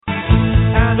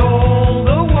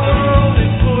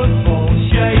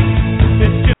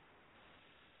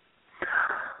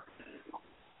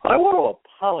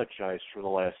apologize for the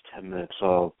last 10 minutes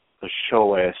of the show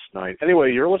last night.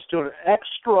 Anyway, you're listening to an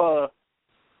extra,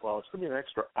 well, it's going to be an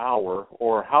extra hour,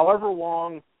 or however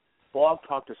long Blog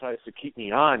Talk decides to keep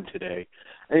me on today.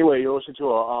 Anyway, you're listening to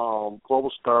a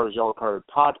Global Stars Yellow Card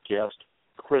podcast,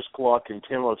 Chris Gluck and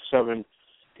Tim of 7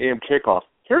 a.m. kickoff.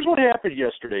 Here's what happened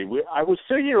yesterday. I was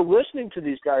sitting here listening to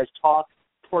these guys talk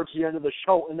towards the end of the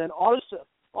show, and then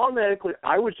automatically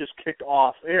I was just kicked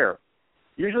off air.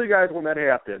 Usually, guys, when that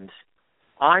happens,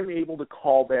 I'm able to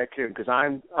call back in because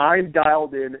I'm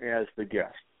dialed in as the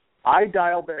guest. I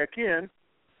dial back in,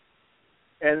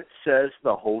 and it says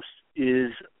the host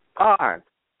is on,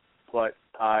 but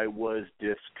I was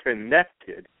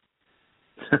disconnected.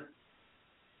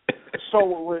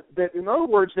 So, in other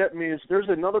words, that means there's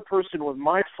another person with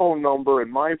my phone number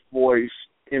and my voice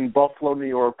in Buffalo, New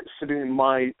York, sitting in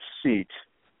my seat.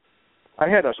 I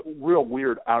had a real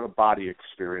weird out-of-body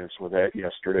experience with that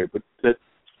yesterday, but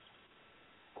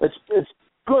it's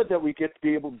good that we get to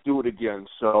be able to do it again.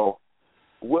 So,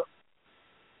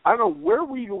 I don't know, where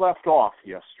we left off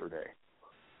yesterday?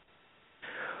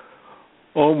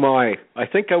 Oh, my. I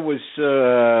think I was,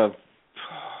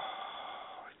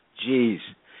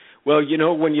 Well, you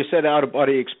know, when you said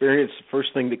out-of-body experience, the first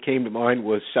thing that came to mind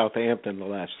was Southampton the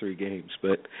last 3 games.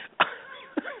 But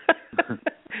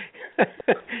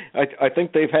I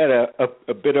think they've had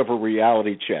a bit of a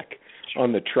reality check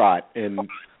on the trot. And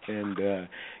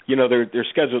you know, their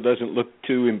schedule doesn't look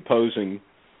too imposing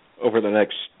over the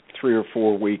next 3 or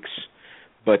 4 weeks.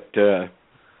 But,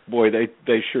 boy,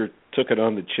 they sure took it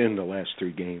on the chin the last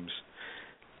 3 games.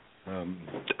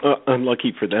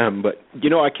 Unlucky for them, but you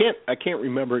know, I can't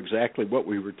remember exactly what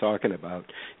we were talking about.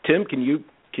 Tim, can you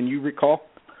recall?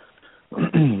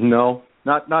 No,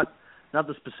 not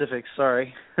the specifics.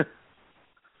 Sorry.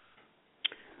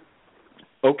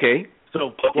 Okay.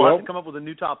 So we'll have to come up with a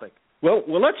new topic. Well,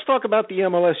 let's talk about the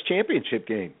MLS championship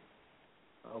game.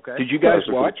 Okay. Did you guys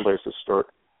watch? That's a good place to start.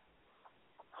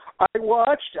 I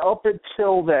watched up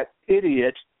until that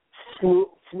idiot flew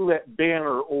that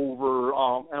banner over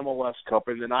MLS Cup,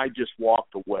 and then I just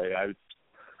walked away.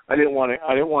 I didn't want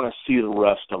to see the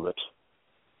rest of it,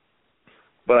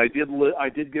 but I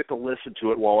did get to listen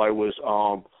to it while I was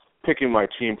picking my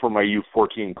team for my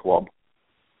U14 club.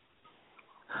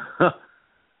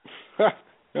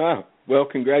 Well,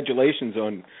 congratulations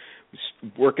on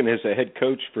working as a head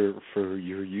coach for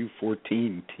your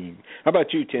U14 team. How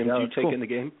about you, Tim? Did you take in the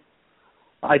game?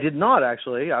 I did not,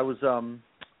 actually. I was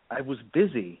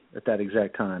busy at that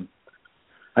exact time.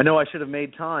 I know I should have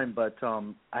made time, but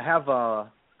I have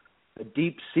a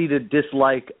deep-seated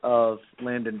dislike of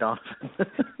Landon Donovan.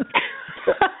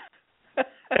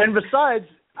 And besides,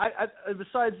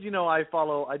 you know, I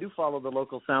do follow the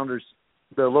local Sounders,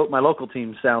 my local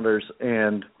team Sounders,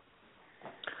 and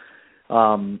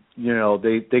you know,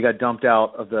 they got dumped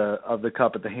out of the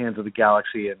cup at the hands of the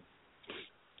Galaxy, and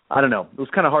I don't know, it was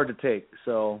kind of hard to take.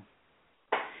 So.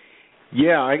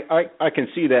 Yeah, I can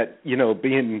see that, you know,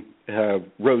 being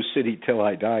Rose City till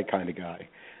I die kind of guy.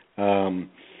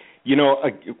 You know,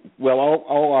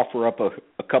 I'll offer up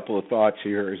a couple of thoughts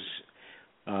here,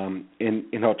 and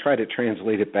I'll try to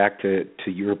translate it back to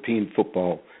European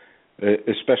football,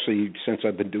 especially since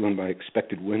I've been doing my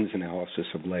expected wins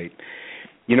analysis of late.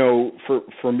 You know,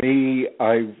 for me,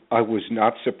 I was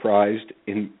not surprised,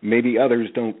 and maybe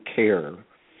others don't care,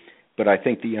 but I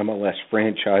think the MLS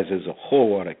franchise as a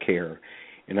whole ought to care.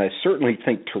 And I certainly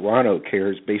think Toronto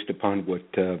cares based upon what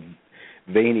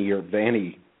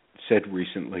Vanny said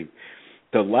recently.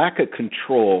 The lack of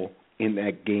control in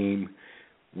that game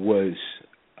was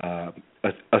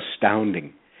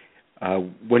astounding.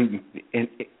 And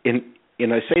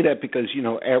I say that because, you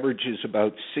know, average is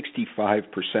about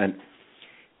 65%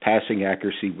 passing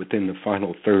accuracy within the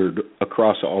final third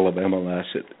across all of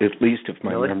MLS, at least if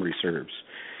my memory serves.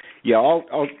 Yeah,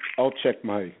 I'll check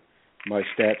my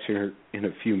stats here in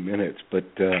a few minutes, but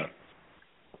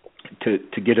to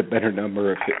get a better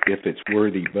number if it's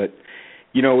worthy. But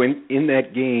you know, in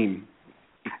that game,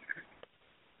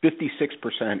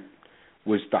 56%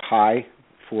 was the high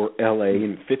for LA,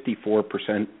 and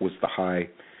 54% was the high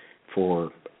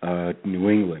for New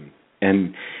England.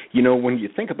 And you know, when you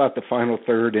think about the final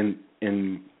third and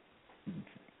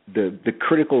the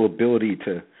critical ability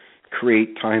to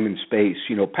create time and space,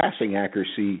 you know, passing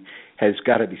accuracy has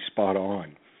got to be spot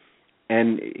on.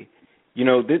 And, you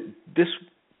know, this,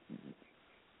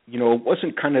 you know, it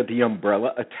wasn't kind of the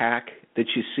umbrella attack that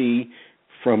you see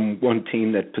from one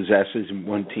team that possesses and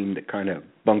one team that kind of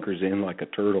bunkers in like a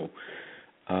turtle.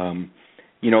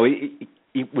 You know,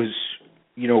 it was,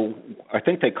 you know, I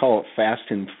think they call it fast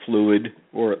and fluid,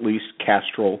 or at least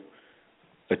Castrol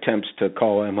attempts to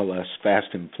call MLS fast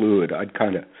and fluid. I'd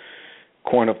kind of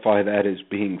quantify that as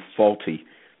being faulty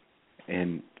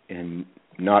and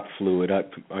not fluid. I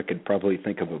could probably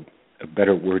think of a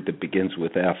better word that begins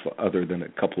with F other than a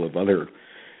couple of other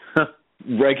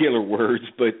regular words,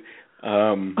 but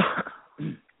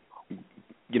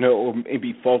or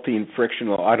maybe faulty and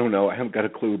frictional. I don't know. I haven't got a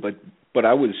clue, but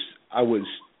I was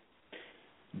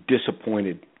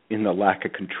disappointed in the lack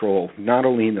of control, not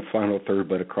only in the final third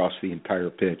but across the entire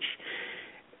pitch.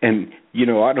 And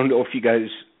I don't know if you guys.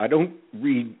 I don't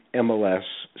read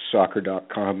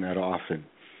MLSsoccer.com that often,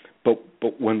 but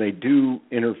when they do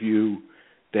interview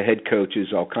the head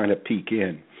coaches, I'll kind of peek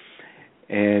in.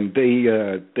 And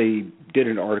they did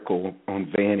an article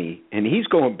on Vanny, and he's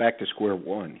going back to square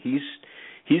one. He's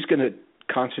going to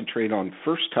concentrate on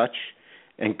first touch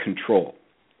and control,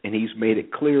 and he's made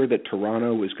it clear that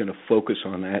Toronto is going to focus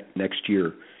on that next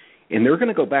year, and they're going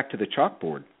to go back to the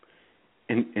chalkboard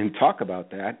and talk about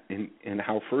that and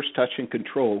how first touch and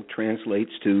control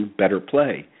translates to better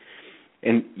play.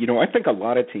 And I think a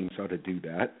lot of teams ought to do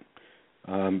that.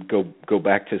 Go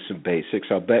back to some basics.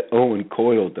 I'll bet Owen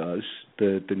Coyle does,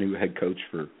 the new head coach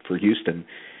for Houston,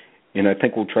 and I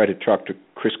think we'll try to talk to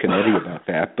Chris Canetti about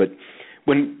that. But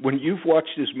when you've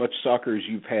watched as much soccer as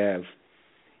you have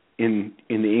in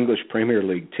the English Premier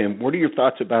League, Tim, what are your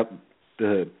thoughts about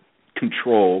the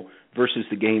control versus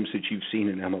the games that you've seen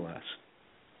in MLS?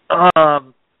 I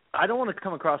don't want to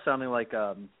come across sounding like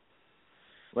I'm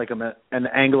an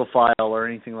Anglophile or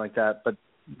anything like that, but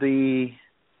there's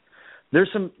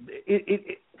some.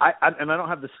 And I don't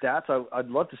have the stats. I'd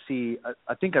love to see.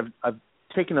 I think I've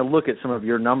taken a look at some of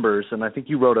your numbers, and I think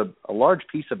you wrote a large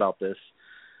piece about this.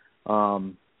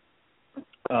 In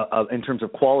terms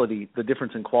of quality, the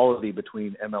difference in quality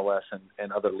between MLS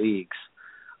and other leagues,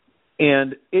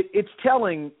 and it's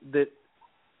telling that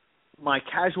my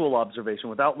casual observation,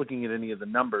 without looking at any of the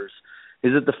numbers,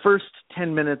 is that the first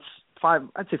 10 minutes,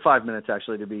 I'd say 5 minutes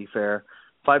actually, to be fair,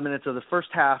 5 minutes of the first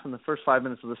half and the first 5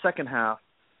 minutes of the second half,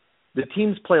 the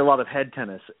teams play a lot of head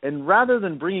tennis. And rather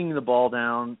than bringing the ball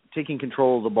down, taking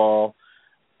control of the ball,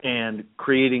 and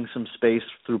creating some space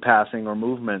through passing or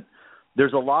movement,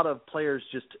 there's a lot of players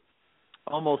just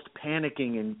almost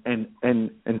panicking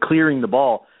and clearing the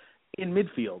ball in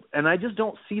midfield. And I just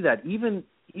don't see that. Even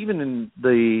in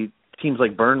the teams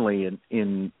like Burnley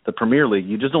in the Premier League,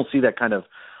 you just don't see that kind of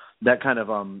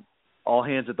all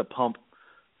hands at the pump,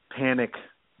 panic,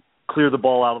 clear the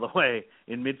ball out of the way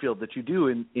in midfield that you do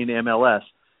in MLS.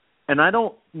 And I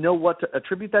don't know what to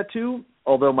attribute that to,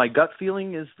 although my gut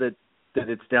feeling is that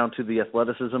it's down to the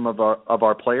athleticism of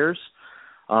our players,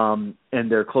 and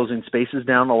they're closing spaces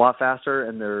down a lot faster,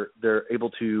 and they're able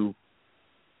to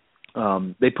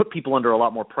they put people under a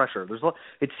lot more pressure.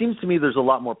 It seems to me there's a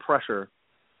lot more pressure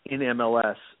in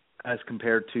MLS as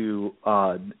compared to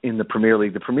in the Premier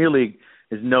League. The Premier League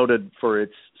is noted for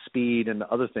its speed and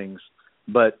other things,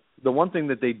 but the one thing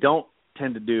that they don't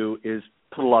tend to do is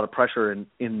put a lot of pressure in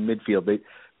midfield.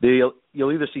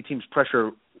 You'll either see teams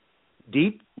pressure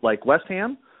deep, like West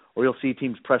Ham, or you'll see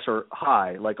teams pressure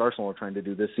high, like Arsenal are trying to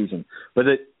do this season. But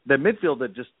the midfield,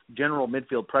 that just general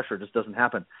midfield pressure just doesn't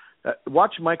happen.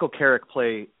 Watch Michael Carrick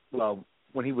play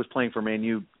when he was playing for Man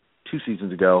U 2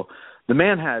 seasons ago. The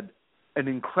man had an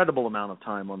incredible amount of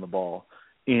time on the ball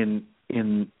in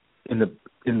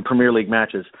Premier League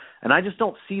matches, and I just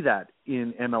don't see that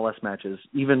in MLS matches.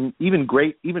 Even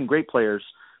great players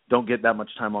don't get that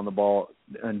much time on the ball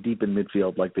and deep in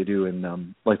midfield like they do in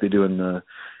the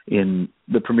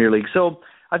Premier League. So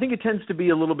I think it tends to be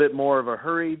a little bit more of a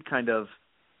hurried kind of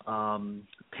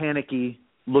panicky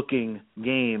looking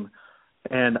game,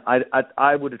 and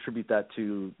I would attribute that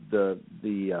to the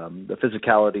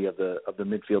physicality of the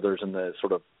midfielders and the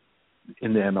sort of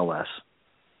in the MLS.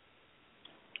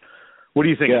 What do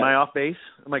you think? Yeah. Am I off base?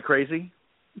 Am I crazy?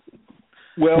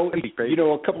 Well,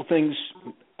 a couple things.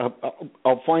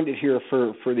 I'll find it here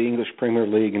for the English Premier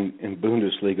League and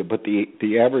Bundesliga, but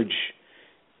the average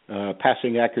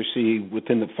passing accuracy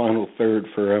within the final third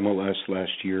for MLS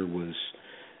last year was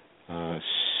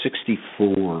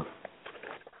 64.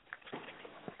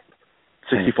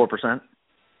 64%?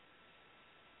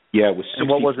 Yeah, it was 64. And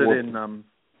what was it in...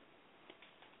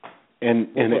 And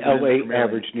LA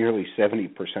averaged nearly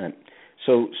 70%.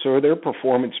 So their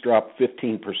performance dropped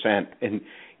 15%. And,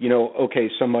 okay,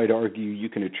 some might argue you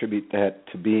can attribute that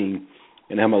to being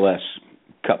an MLS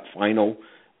Cup final.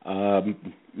 That's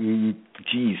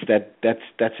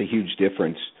a huge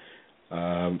difference.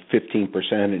 15%,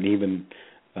 and even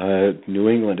New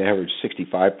England averaged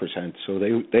 65%. So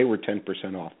they were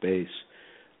 10% off base.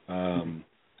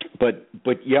 But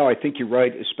yeah, I think you're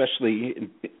right, especially,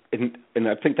 and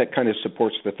I think that kind of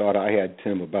supports the thought I had,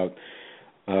 Tim, about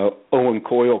Owen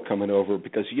Coyle coming over,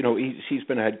 because he's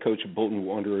been a head coach of Bolton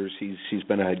Wanderers, he's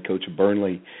been a head coach of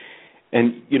Burnley,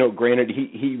 and granted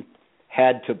he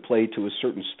had to play to a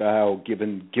certain style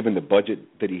given the budget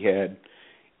that he had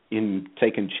in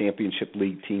taking Championship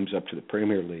League teams up to the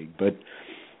Premier League. But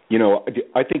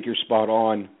I think you're spot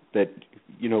on that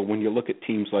when you look at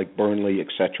teams like Burnley,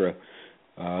 etc.,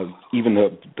 even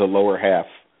the lower half,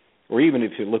 or even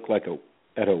if you look like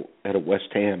at a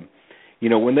West Ham,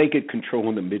 when they get control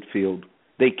in the midfield,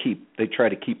 they try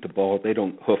to keep the ball. They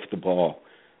don't hoof the ball.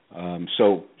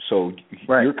 So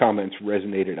right. Your comments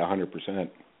resonated 100%.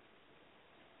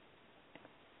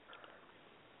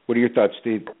 What are your thoughts,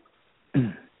 Steve?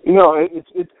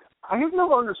 It's I have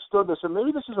never understood this, and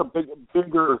maybe this is a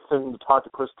bigger thing to talk to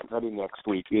Chris Canetti next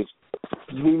week, is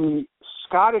the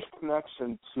Scottish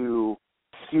connection to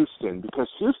Houston, because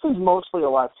Houston's mostly a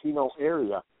Latino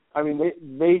area. I mean,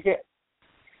 they've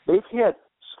had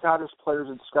Scottish players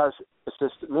and Scottish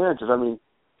assistant managers. I mean,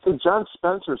 so John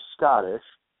Spencer's Scottish.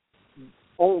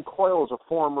 Owen Coyle is a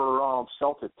former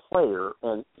Celtic player,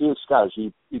 and he is Scottish.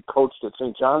 He coached at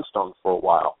St. Johnstone for a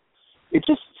while. It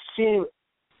just seemed,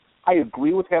 I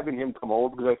agree with having him come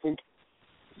over, because I think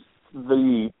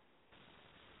the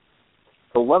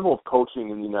level of coaching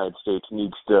in the United States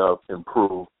needs to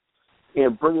improve,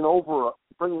 and bringing over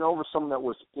someone that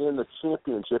was in the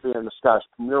Championship and the Scottish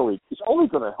Premier League is only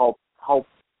going to help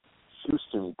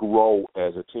Houston grow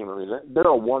as a team. I mean, they're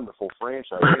a wonderful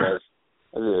franchise as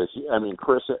it is. I mean,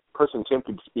 Chris and Tim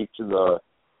could speak to the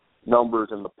numbers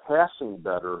and the passing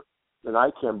better than I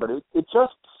can, but it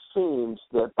just seems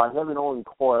that by having Owen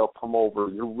Coyle come over,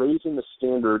 you're raising the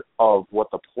standard of what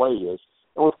the play is.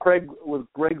 And with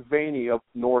Greg Vaney up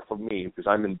north of me, because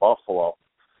I'm in Buffalo,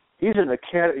 he's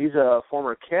a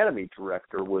former academy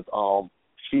director with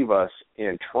Chivas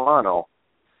in Toronto.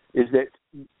 Is that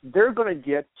they're going to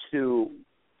get to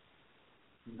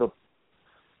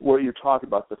what you're talking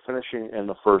about, the finishing and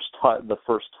the first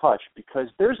touch, because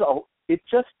it's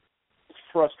just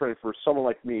frustrating for someone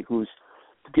like me who's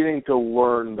getting to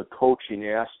learn the coaching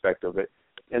aspect of it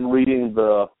and reading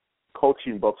the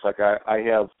coaching books like I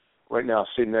have right now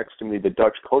sitting next to me, the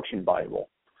Dutch Coaching Bible,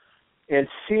 and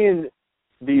seeing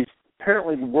these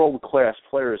apparently world-class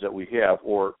players that we have,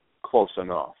 or close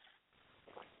enough,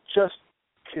 just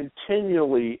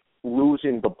continually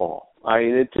losing the ball. I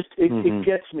mean, it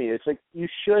gets me. It's like you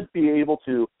should be able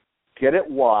to get it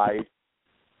wide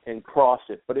and cross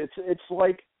it, but it's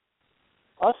like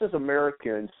us as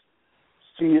Americans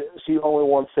see only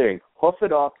one thing: hoof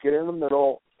it up, get in the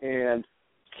middle, and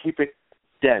keep it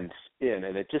dense in,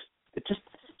 and it just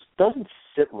doesn't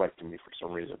sit right to me for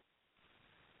some reason.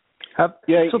 So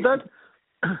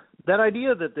that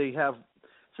idea that they have,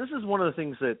 so this is one of the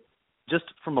things that, just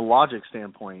from a logic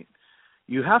standpoint,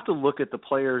 you have to look at the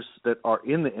players that are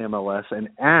in the MLS and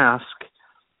ask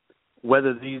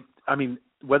whether they're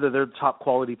top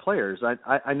quality players.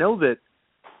 I know that.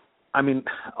 I mean,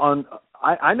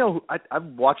 I know I've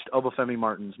watched Obafemi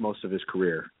Martins most of his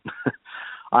career.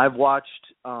 I've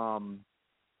watched Clint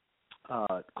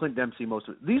Dempsey most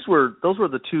of it. Those were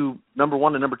the two number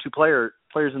one and number two players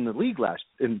in the league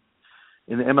in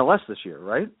the MLS this year,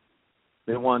 right?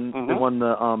 They won. Mm-hmm. They won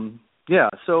the yeah.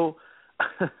 So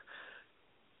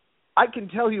I can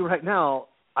tell you right now,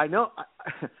 I know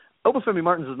Obafemi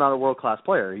Martins is not a world class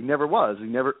player. He never was.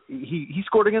 He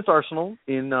scored against Arsenal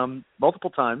in multiple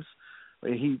times.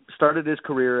 He started his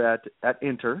career at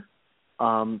Inter,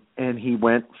 and he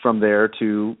went from there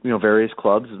to various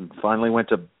clubs, and finally went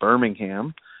to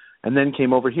Birmingham, and then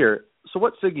came over here. So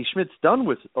what Siggy Schmidt's done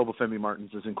with Obafemi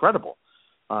Martins is incredible.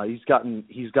 He's gotten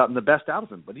the best out of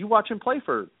him. But you watch him play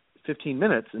for 15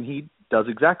 minutes, and he does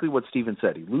exactly what Steven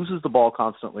said. He loses the ball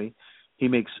constantly. He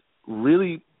makes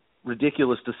really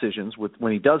ridiculous decisions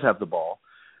when he does have the ball,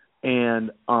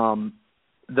 and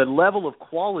the level of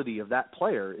quality of that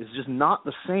player is just not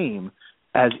the same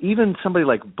as even somebody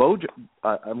like Bojan.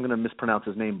 I'm going to mispronounce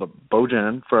his name, but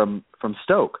Bojan from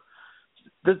Stoke,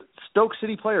 the Stoke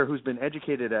City player who's been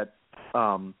educated at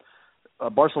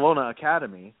Barcelona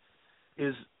Academy,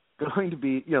 is going to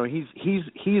be,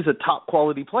 he's a top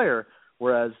quality player,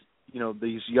 whereas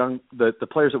these the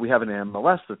players that we have in the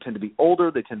MLS, they tend to be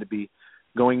older, they tend to be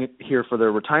going here for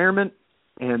their retirement,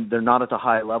 and they're not at the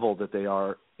high level that they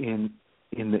are in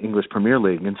the English Premier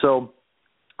League. And so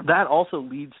that also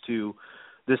leads to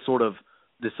the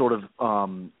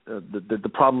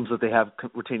problems that they have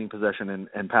retaining possession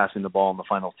and passing the ball in the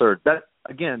final third. That,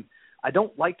 again, I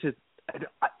don't like to.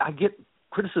 I get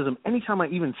criticism anytime I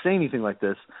even say anything like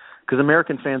this, because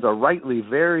American fans are rightly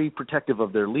very protective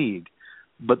of their league.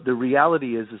 But the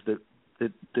reality is that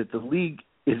the league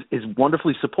is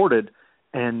wonderfully supported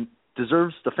and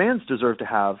the fans deserve to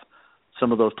have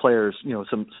some of those players,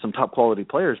 some top quality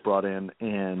players brought in,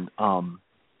 and I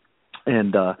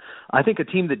think a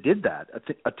team that did that,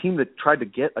 a team that tried to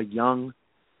get a young,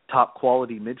 top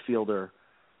quality midfielder,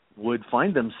 would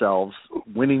find themselves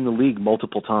winning the league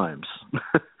multiple times.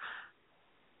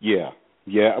 Yeah.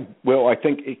 Well, I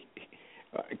think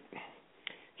I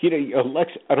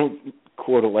don't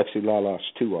quote Alexi Lalas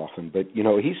too often, but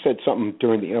he said something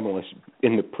during the MLS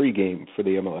in the pregame for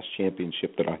the MLS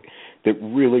championship that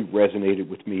really resonated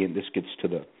with me, and this gets to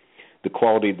the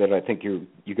quality that I think you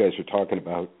guys are talking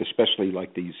about, especially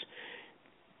like these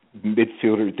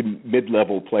midfielders, the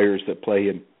mid-level players that play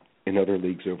in other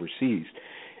leagues overseas.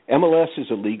 MLS is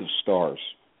a league of stars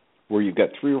where you've got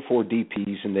 3 or 4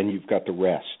 DPs and then you've got the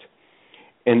rest.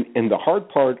 And the hard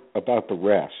part about the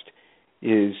rest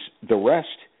is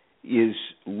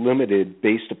limited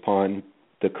based upon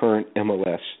the current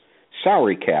MLS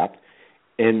salary cap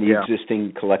and the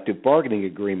existing collective bargaining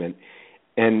agreement.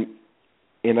 And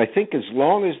I think as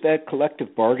long as that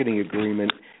collective bargaining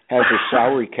agreement has a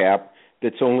salary cap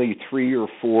that's only 3 or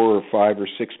 4 or 5 or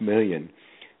 6 million,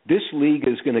 this league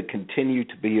is going to continue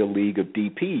to be a league of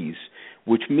DPs,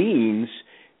 which means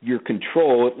your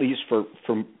control, at least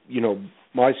from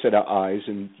my set of eyes,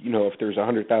 and if there's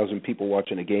 100,000 people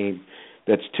watching a game,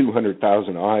 that's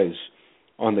 200,000 eyes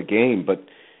on the game. But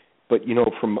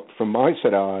from my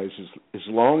set of eyes, as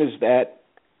long as that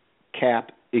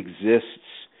cap exists,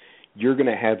 you're going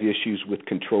to have issues with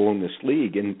control in this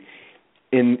league, and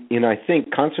I think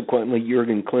consequently,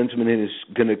 Jurgen Klinsmann is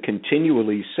going to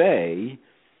continually say,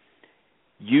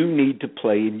 you need to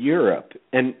play in Europe.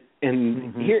 And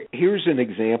here's an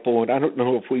example, and I don't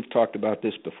know if we've talked about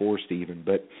this before, Stephen,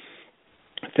 but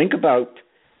think about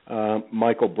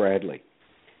Michael Bradley.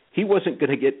 He wasn't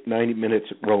going to get 90 minutes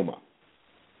at Roma.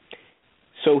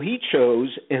 So he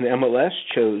chose, and MLS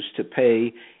chose, to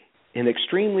pay an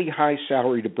extremely high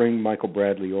salary to bring Michael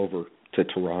Bradley over to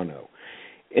Toronto.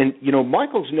 And,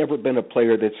 Michael's never been a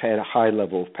player that's had a high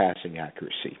level of passing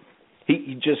accuracy.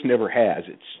 He just never has.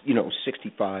 It's,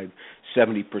 65,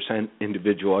 70%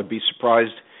 individual. I'd be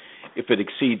surprised if it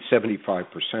exceeds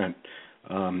 75%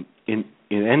 in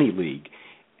any league.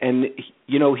 And,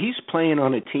 he's playing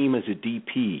on a team as a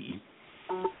DP,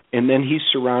 and then he's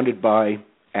surrounded by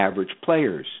average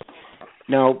players.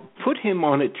 Now, put him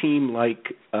on a team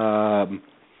like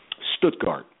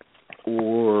Stuttgart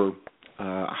or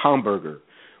Hamburger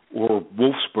or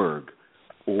Wolfsburg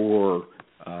or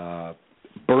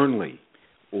Burnley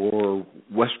or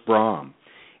West Brom,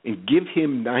 and give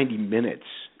him 90 minutes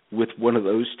with one of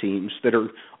those teams that are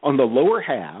on the lower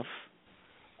half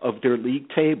of their league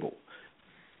table,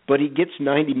 but he gets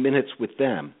 90 minutes with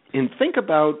them. And think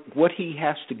about what he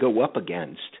has to go up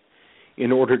against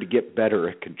in order to get better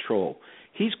at control.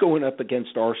 He's going up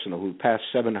against Arsenal, who pass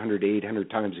 700 to 800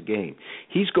 times a game.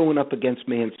 He's going up against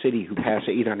Man City, who pass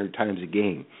 800 times a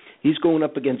game. He's going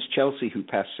up against Chelsea, who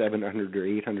pass 700 or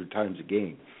 800 times a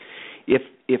game.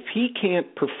 If he can't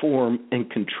perform and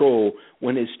control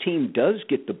when his team does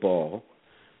get the ball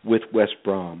with West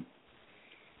Brom,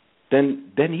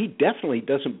 then he definitely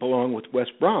doesn't belong with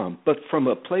West Brom. But from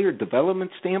a player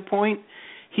development standpoint,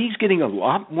 he's getting a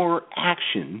lot more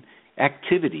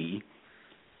activity,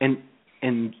 and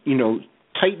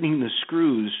tightening the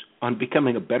screws on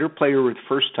becoming a better player with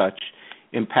first touch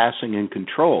and passing and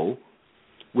control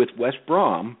with West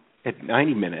Brom at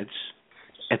 90 minutes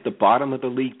at the bottom of the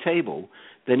league table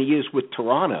than he is with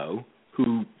Toronto,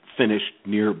 who finished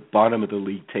near bottom of the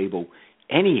league table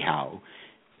anyhow.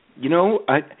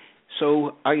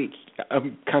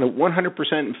 I'm kind of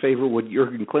 100% in favor of what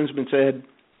Jurgen Klinsmann said,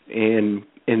 and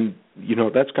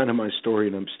that's kind of my story,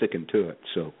 and I'm sticking to it.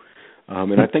 So,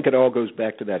 and I think it all goes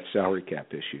back to that salary cap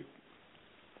issue.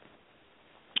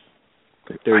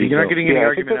 You're not getting any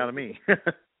argument out of me.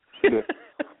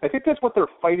 I think that's what they're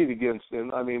fighting against,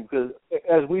 and I mean, because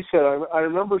as we said, I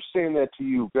remember saying that to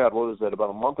you, God, what was that, about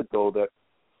a month ago, that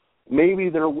maybe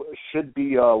there should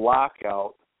be a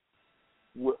lockout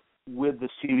with the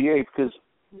CBA, because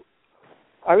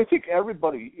I think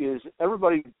everybody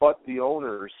but the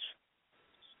owners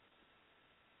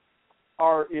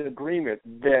are in agreement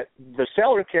that the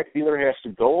salary cap either has to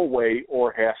go away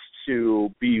or has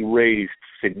to be raised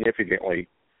significantly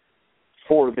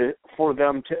for this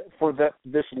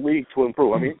league to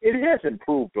improve. I mean, it has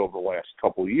improved over the last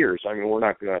couple of years. I mean, we're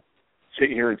not going to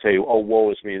sit here and say, "Oh,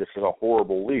 woe is me, this is a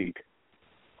horrible league."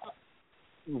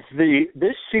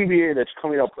 This CBA that's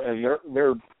coming up, and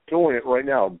they're doing it right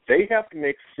now. They have to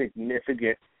make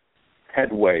significant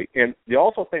headway. And the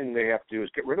also thing they have to do is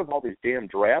get rid of all these damn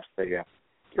drafts they have.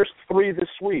 There's 3 this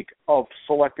week of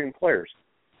selecting players.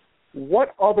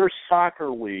 What other soccer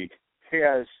league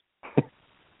has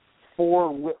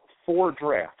 4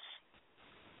 drafts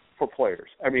for players?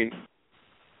 I mean,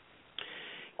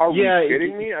 are we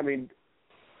kidding me? I mean,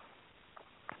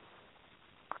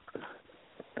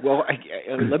 well,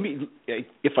 let me,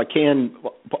 if I can,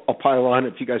 I'll pile on.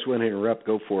 If you guys want to interrupt,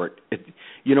 go for it.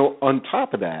 On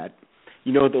top of that,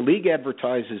 the league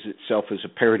advertises itself as a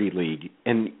parity league,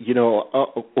 and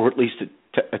or at least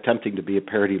attempting to be a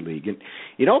parity league, and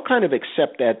I'll kind of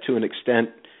accept that to an extent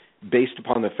based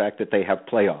upon the fact that they have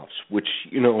playoffs, which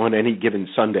on any given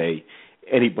Sunday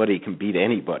anybody can beat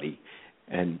anybody,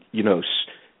 and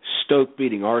Stoke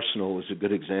beating Arsenal is a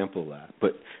good example of that.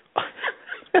 But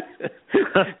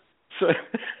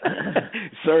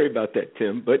sorry about that,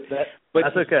 Tim. But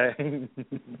that's okay.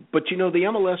 But the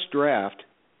MLS draft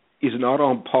is not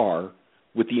on par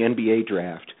with the NBA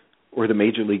draft or the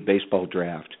Major League Baseball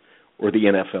draft or the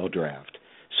NFL draft.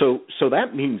 So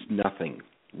that means nothing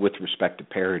with respect to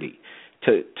parity.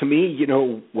 To me,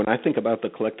 when I think about the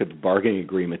collective bargaining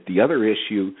agreement, the other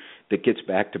issue that gets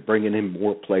back to bringing in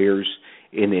more players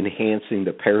and enhancing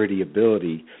the parity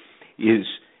ability is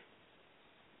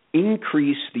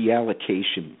increase the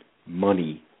allocation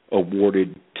money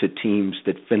awarded to teams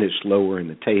that finish lower in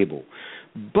the table.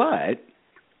 But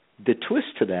the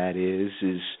twist to that is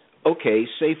okay,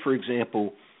 say, for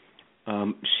example,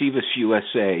 Chivas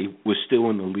USA was still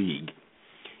in the league,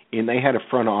 and they had a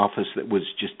front office that was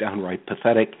just downright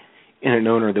pathetic and an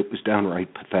owner that was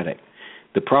downright pathetic.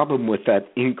 The problem with that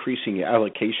increasing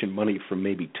allocation money from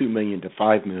maybe $2 million to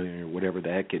 $5 million or whatever the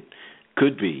heck it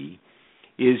could be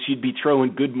is you'd be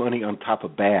throwing good money on top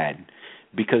of bad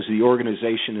because the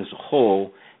organization as a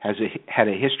whole had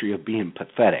a history of being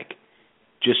pathetic,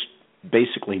 just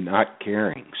basically not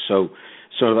caring. So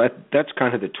that's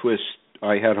kind of the twist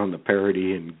I had on the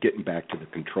parity and getting back to the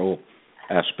control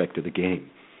aspect of the game.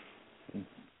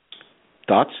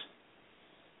 Thoughts?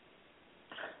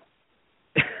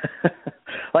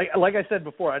 Like I said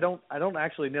before, I don't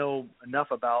actually know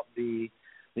enough about the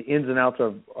ins and outs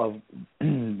of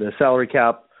the salary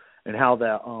cap and how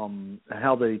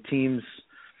the teams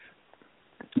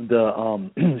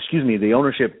the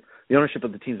ownership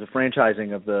of the teams, the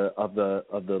franchising of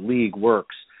the league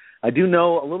works. I do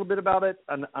know a little bit about it,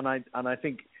 and I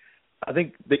think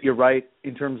that you're right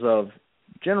in terms of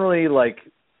generally like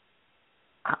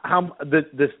how the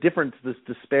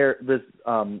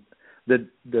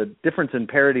difference in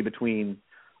parity between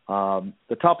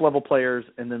the top level players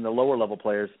and then the lower level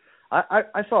players.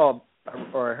 I saw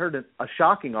or I heard a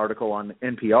shocking article on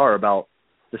NPR about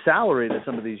the salary that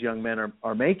some of these young men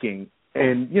are making.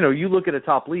 And, you look at a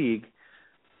top league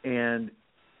and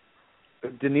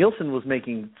Danielson was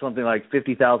making something like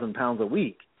 £50,000 a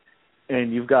week.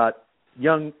 And you've got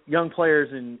young players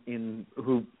in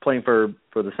who playing for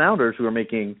the Sounders who are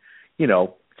making,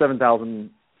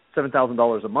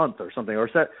 $7,000 a month or something, or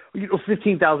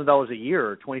 $15,000 a year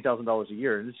or $20,000 a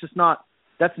year. And it's just not.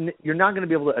 You're not going to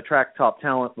be able to attract top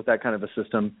talent with that kind of a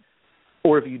system.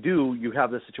 Or if you do, you have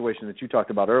the situation that you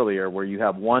talked about earlier, where you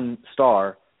have one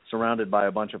star surrounded by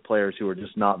a bunch of players who are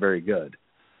just not very good,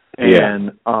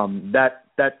 and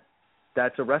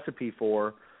that's a recipe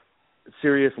for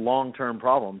serious long-term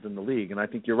problems in the league. And I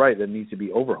think you're right; that needs to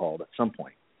be overhauled at some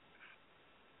point.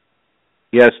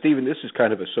 Yeah, Stephen, this is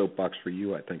kind of a soapbox for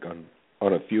you, I think, on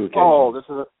a few occasions. Oh, this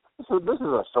is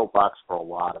a soapbox for a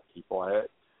lot of people.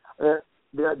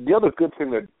 The other good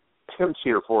thing that Tim's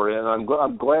here for, and I'm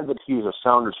glad that he's a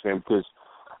Sounders fan, because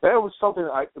that was something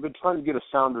I've been trying to get a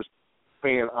Sounders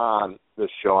fan on this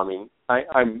show. I mean,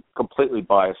 I'm completely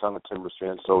biased. I'm a Timbers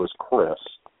fan, so is Chris.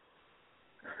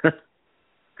 Okay,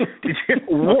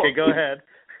 go ahead.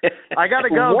 I gotta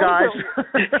go, guys.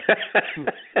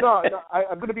 No,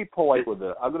 I'm going to be polite with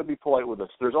it.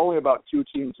 There's only about 2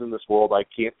 teams in this world I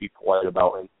can't be polite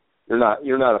about, and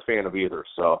you're not a fan of either.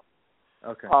 So,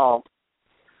 okay.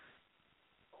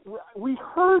 We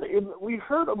heard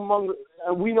among,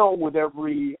 and we know with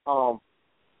every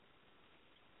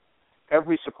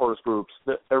supporters groups,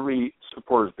 every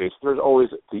supporters base, there's always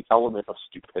the element of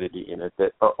stupidity in it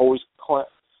that are always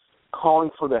calling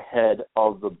for the head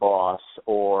of the boss,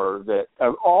 or that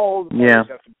all the players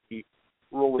have to be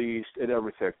released and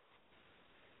everything.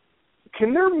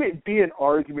 Can there be an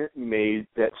argument made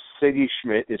that Siggy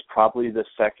Schmidt is probably the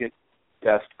second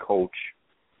best coach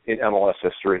in MLS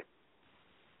history?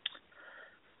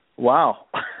 Wow.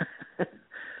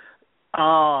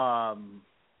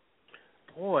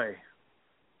 Boy.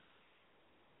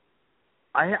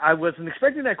 I wasn't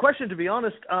expecting that question, to be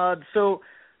honest.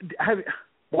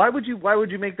 Why would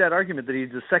you make that argument that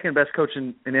he's the second best coach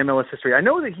in MLS history? I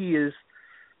know that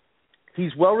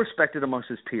he's well respected amongst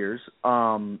his peers,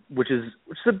 which is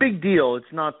a big deal.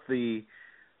 It's not that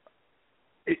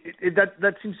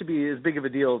seems to be as big of a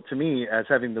deal to me as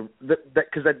having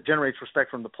because that generates respect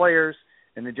from the players,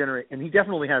 and he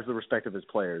definitely has the respect of his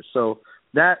players. So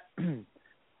that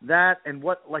and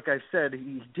what, like I said,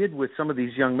 he did with some of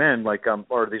these young men,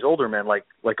 or these older men, like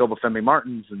Obafemi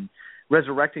Martins, and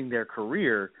resurrecting their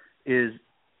career is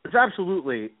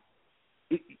absolutely.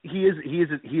 He's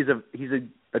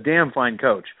a damn fine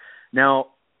coach. Now,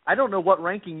 I don't know what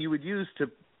ranking you would use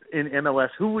in MLS.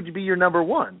 Who would be your number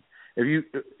one? If you,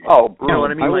 Bruce, you know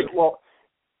what I mean?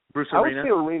 Bruce Arena. I would say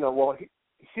Arena. Well,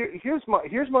 here's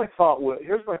my thought with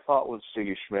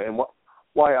Siggy Schmidt, and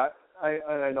why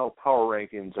I know power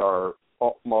rankings are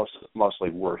mostly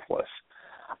worthless.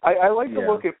 I like to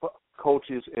look at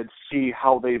coaches and see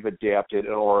how they've adapted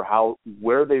or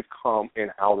where they've come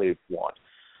and how they've won.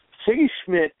 Siggy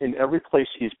Schmidt, in every place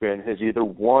he's been, has either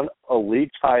won a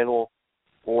league title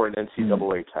or an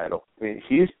NCAA title. I mean,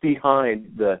 he's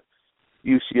behind the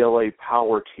UCLA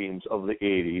power teams of the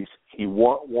 80s. He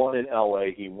won in LA.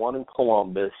 He won in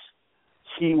Columbus.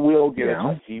 He will get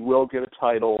a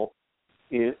title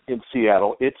in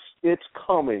Seattle. It's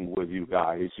coming with you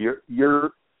guys.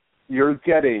 You're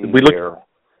getting there.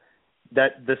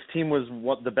 That this team was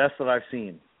the best that I've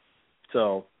seen.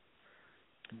 So.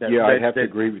 I'd have to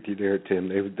agree with you there, Tim.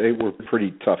 They were a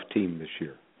pretty tough team this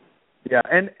year. Yeah,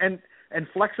 and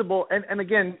flexible, and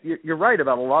again, you're right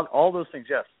about all those things.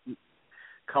 Yes,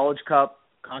 College Cup,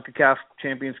 CONCACAF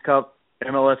Champions Cup,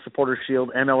 MLS Supporters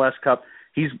Shield, MLS Cup.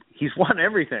 He's won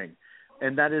everything,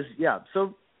 and that is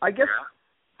So I guess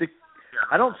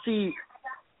I don't see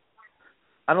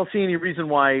any reason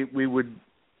why we would.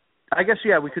 I guess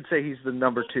we could say he's the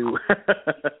number two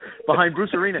behind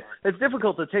Bruce Arena. It's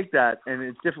difficult to take that, and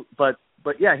it's difficult, but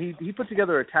he put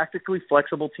together a tactically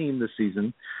flexible team this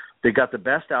season. They got the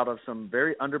best out of some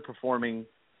very underperforming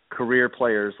career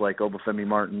players like Obafemi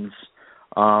Martins,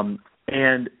 and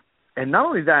not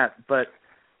only that, but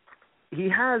he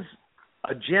has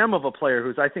a gem of a player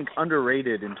who's, I think,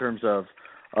 underrated in terms of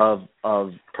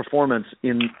performance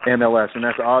in MLS, and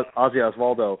that's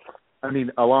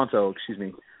Alonso. Excuse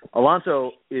me.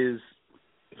 Alonso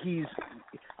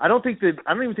I don't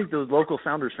even think the local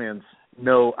Sounders fans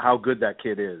know how good that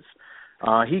kid is.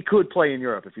 He could play in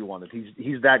Europe if he wanted.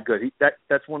 He's that good.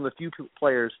 That's one of the few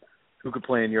players who could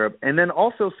play in Europe. And then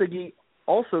also Siggy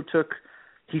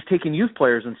he's taken youth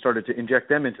players and started to inject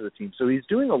them into the team. So he's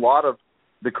doing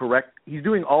he's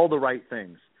doing all the right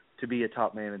things to be a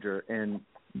top manager. And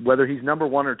whether he's number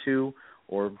one or two,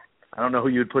 or I don't know who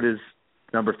you would put as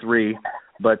number three,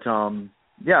 but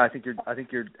I think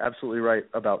you're absolutely right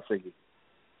about Siggy.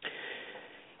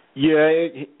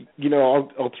 Yeah,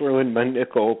 I'll throw in my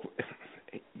nickel.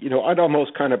 I'd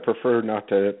almost kind of prefer not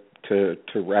to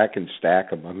rack and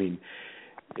stack them. I mean,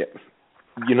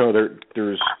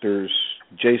 there's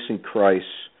Jason Kreis.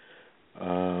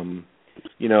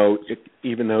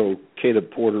 Even though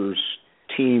Caleb Porter's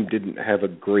team didn't have a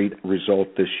great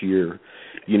result this year,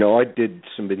 I did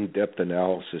some in-depth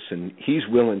analysis, and he's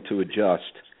willing to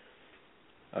adjust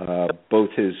both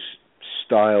his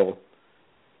style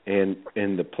and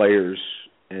the players,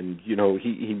 and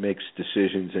he makes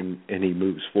decisions and he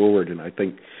moves forward. And I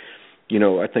think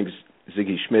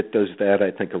Siggy Schmidt does that.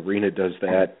 I think Arena does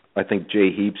that. I think Jay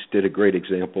Heaps did a great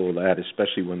example of that,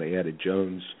 especially when they added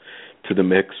Jones to the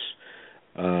mix.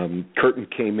 Curtin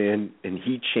came in and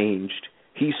he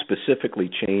specifically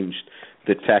changed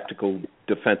the tactical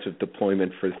defensive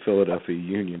deployment for the Philadelphia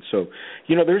Union. So,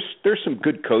 there's some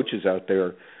good coaches out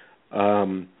there.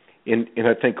 And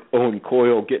I think Owen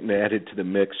Coyle getting added to the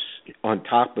mix on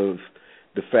top of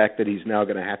the fact that he's now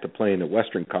going to have to play in the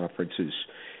Western Conference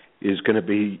is going to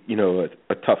be,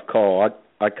 a tough call.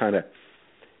 I kind of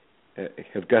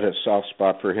have got a soft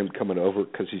spot for him coming over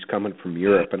because he's coming from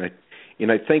Europe. And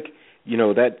I think,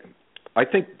 I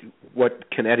think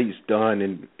what Canetti's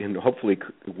done, and hopefully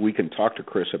we can talk to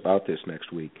Chris about this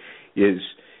next week, is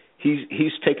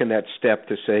he's taken that step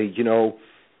to say,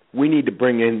 we need to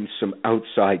bring in some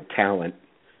outside talent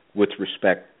with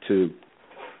respect to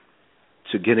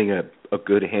getting a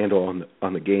good handle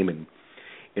on the game in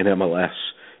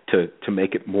MLS to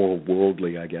make it more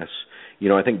worldly, I guess.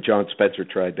 I think John Spencer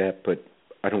tried that, but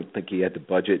I don't think he had the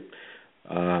budget,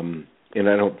 and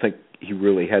I don't think he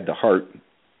really had the heart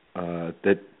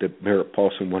that Merritt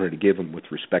Paulson wanted to give him with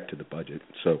respect to the budget.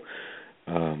 So,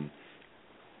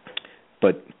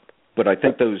 but I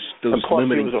think those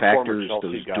limiting factors,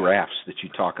 those drafts that you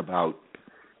talk about,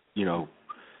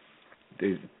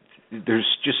 there's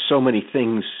just so many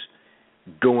things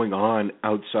going on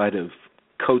outside of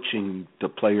coaching the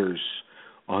players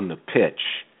on the pitch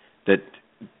that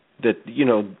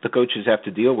the coaches have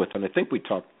to deal with. And I think we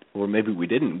talked, or maybe we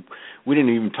didn't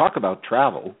even talk about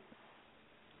travel.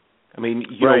 I mean,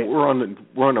 right. We're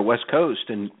on the West Coast,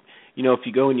 and if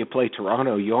you go and you play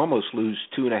Toronto, you almost lose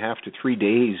 2.5 to 3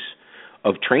 days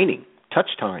of training, touch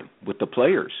time with the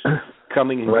players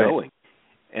coming and right. going.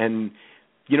 And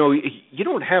you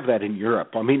don't have that in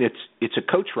Europe. I mean, it's a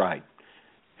coach ride.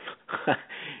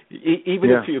 Even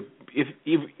if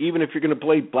you're going to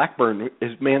play Blackburn as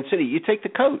Man City, you take the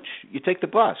coach, you take the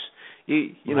bus.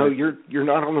 You know, you're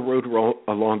not on the road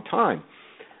a long time.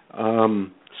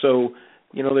 So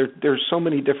there's so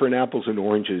many different apples and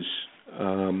oranges,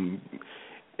 and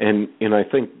I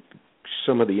think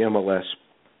some of the MLS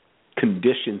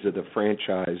conditions of the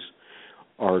franchise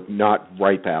are not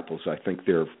ripe apples. I think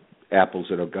they're apples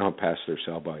that have gone past their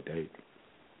sell-by date.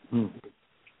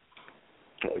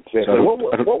 Exactly. So,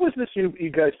 what was this you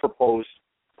guys proposed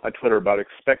on Twitter about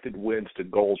expected wins to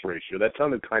goals ratio? That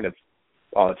sounded kind of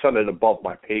it sounded above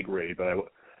my pay grade, but I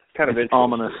kind of interested.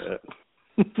 Ominous.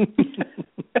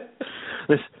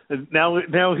 Now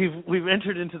we've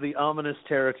entered into the ominous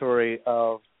territory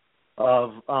of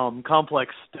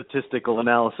complex statistical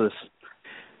analysis.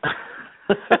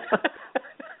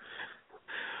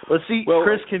 Let's see, well,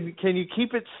 Chris. Can you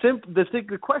keep it simple?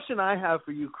 The question I have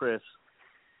for you, Chris,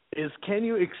 is can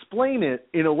you explain it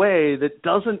in a way that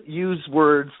doesn't use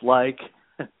words like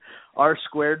R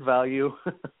squared value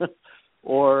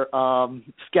or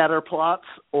scatter plots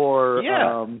or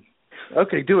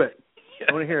okay, do it.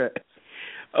 I want to hear it.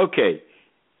 Okay.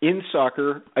 In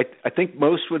soccer, I think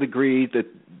most would agree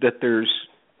that there's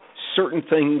certain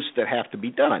things that have to be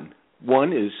done.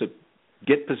 One is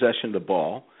get possession of the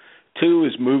ball. 2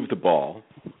 is move the ball.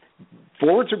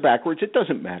 Forwards or backwards, it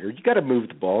doesn't matter. You got to move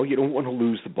the ball. You don't want to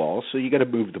lose the ball, so you got to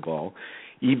move the ball.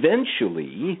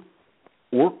 Eventually,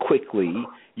 or quickly,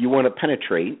 you want to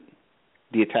penetrate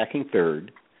the attacking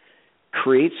third,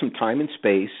 create some time and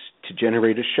space to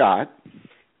generate a shot,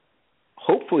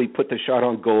 hopefully put the shot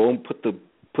on goal and put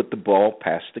the ball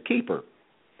past the keeper.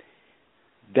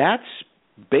 That's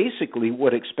basically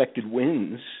what expected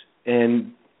wins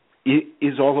and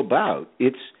is all about.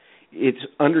 It's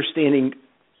understanding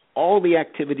all the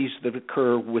activities that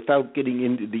occur without getting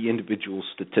into the individual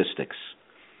statistics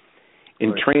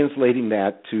and translating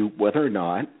that to whether or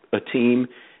not a team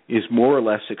is more or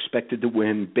less expected to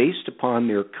win based upon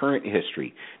their current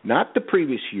history, not the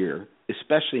previous year,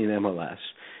 especially in MLS,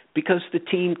 because the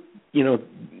teams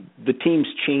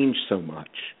change so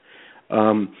much.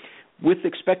 With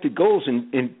expected goals,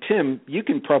 and Tim, you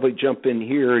can probably jump in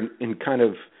here and kind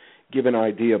of give an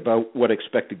idea about what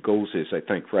expected goals is, I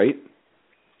think, right?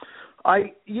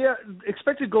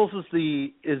 Expected goals is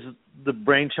the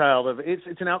brainchild of it's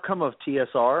an outcome of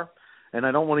TSR, and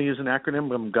I don't want to use an acronym,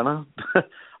 but I'm gonna.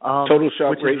 Total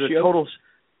shot ratio.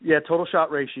 Total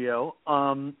shot ratio.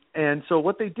 And so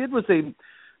what they did was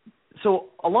so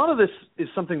a lot of this is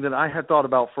something that I had thought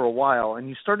about for a while, and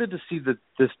you started to see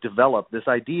this develop, this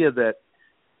idea that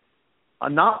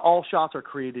not all shots are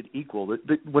created equal.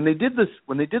 When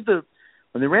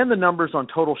they ran the numbers on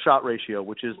total shot ratio,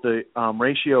 which is the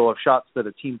ratio of shots that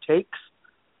a team takes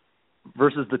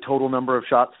versus the total number of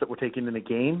shots that were taken in a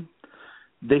game,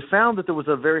 they found that there was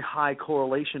a very high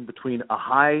correlation between a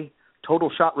high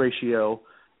total shot ratio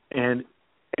and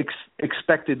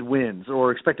expected wins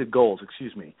or expected goals,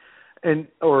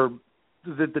 or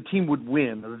that the team would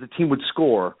win or the team would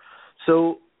score.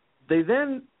 So they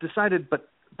then decided, but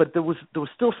there was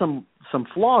still some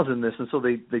flaws in this, and so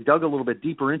they dug a little bit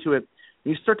deeper into it.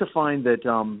 And you start to find that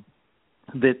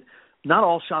that not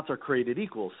all shots are created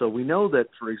equal. So we know that,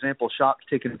 for example, shots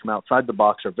taken from outside the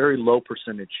box are very low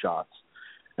percentage shots,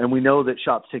 and we know that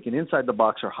shots taken inside the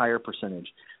box are higher percentage.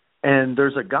 And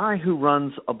there's a guy who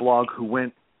runs a blog who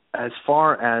went as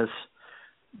far as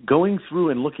going through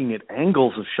and looking at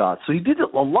angles of shots. So he did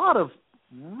a lot of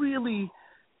really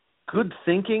good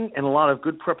thinking and a lot of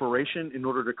good preparation in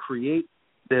order to create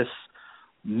this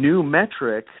new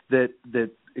metric that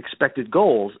expected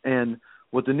goals. And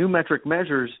what the new metric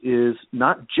measures is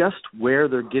not just where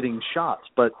they're getting shots,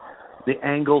 but the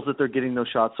angles that they're getting those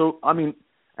shots. So, I mean,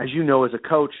 as you know, as a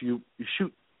coach, you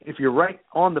shoot, if you're right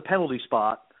on the penalty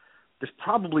spot, there's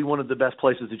probably one of the best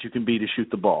places that you can be to shoot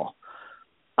the ball.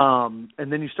 And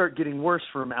then you start getting worse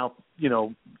from out,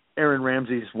 Aaron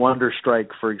Ramsey's wonder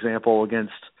strike, for example,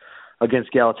 against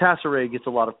Galatasaray gets a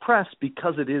lot of press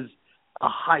because it is a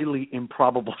highly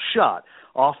improbable shot.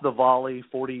 Off the volley,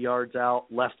 40 yards out,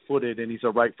 left-footed, and he's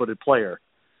a right-footed player.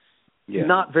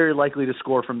 not very likely to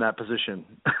score from that position.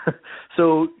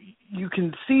 So you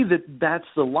can see that that's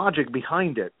the logic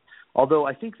behind it. Although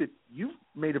I think that you've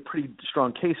made a pretty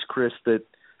strong case, Chris, that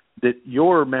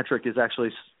your metric is actually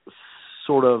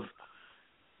sort of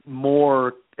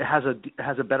more has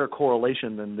a better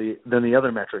correlation than the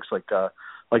other metrics like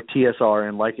TSR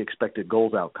and like expected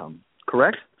goals outcome.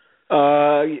 Correct?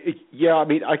 Yeah. I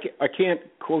mean, I can't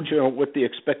quote you on what the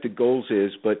expected goals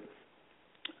is, but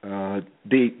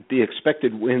the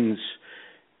expected wins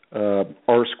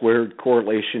R squared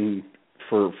correlation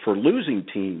for losing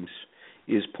teams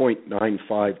is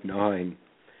 0.959.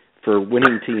 For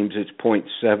winning teams, it's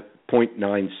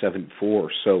 0.974.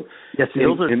 So, yes,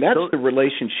 and that's the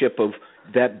relationship of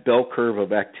that bell curve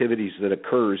of activities that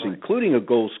occurs, right, including a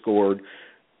goal scored,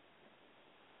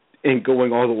 and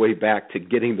going all the way back to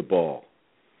getting the ball.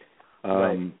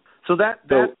 Right. So that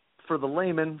for the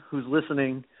layman who's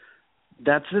listening,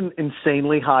 that's an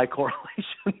insanely high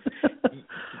correlation,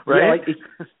 right?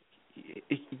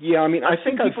 Yeah, I mean, I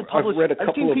think I've read a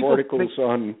couple of articles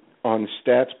on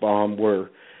StatsBomb where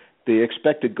the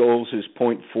expected goals is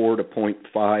 0.4 to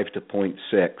 0.5 to 0.6.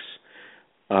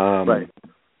 Right.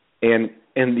 And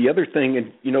the other thing,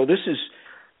 and this is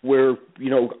where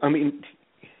I mean,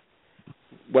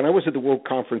 when I was at the World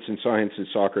Conference in Science and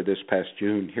Soccer this past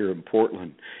June here in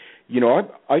Portland,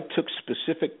 I took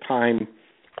specific time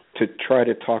to try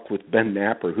to talk with Ben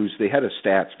Napper, who's the head of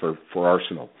stats for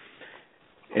Arsenal.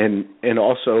 And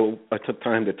also I took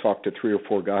time to talk to 3 or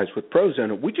 4 guys with pros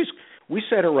in it. We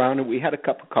sat around and we had a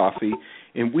cup of coffee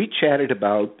and we chatted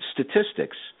about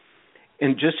statistics.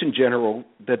 And just in general,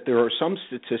 that there are some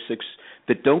statistics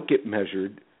that don't get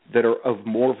measured that are of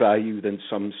more value than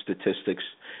some statistics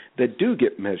that do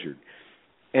get measured.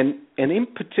 And in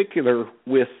particular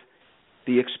with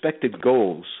the expected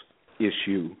goals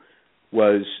issue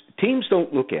was teams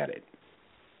don't look at it.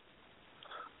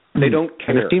 They don't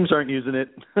care. And the teams aren't using it.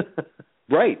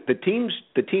 Right. The teams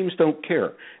don't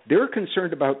care. They're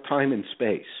concerned about time and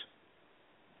space.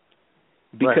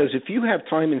 Because if you have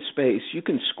time and space, you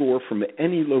can score from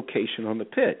any location on the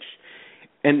pitch.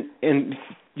 And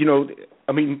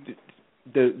I mean,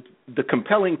 the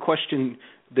compelling question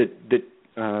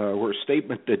or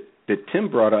statement that Tim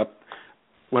brought up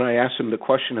when I asked him the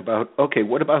question about, okay,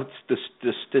 what about the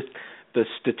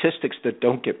statistics that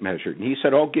don't get measured? And he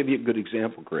said, I'll give you a good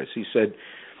example, Chris. He said,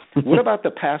 what about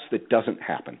the pass that doesn't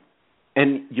happen?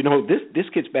 And, this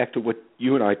gets back to what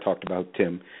you and I talked about,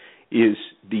 Tim, is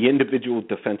the individual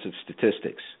defensive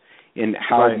statistics and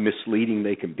how misleading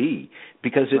they can be.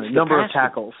 Because it's the number of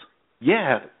tackles.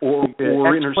 Yeah, or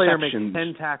interceptions. Player makes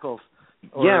 10 tackles.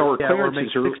 Or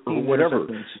clearances or whatever.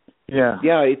 Yeah.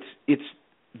 Yeah, it's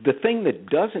the thing that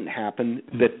doesn't happen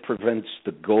that prevents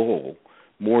the goal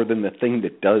more than the thing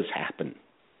that does happen.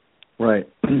 Right.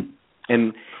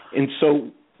 And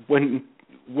so when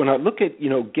I look at,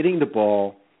 getting the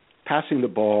ball, passing the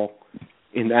ball,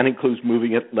 and that includes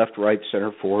moving it left, right,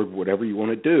 center, forward, whatever you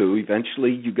want to do,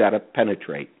 eventually you got to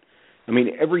penetrate. I mean,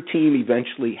 every team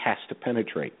eventually has to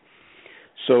penetrate.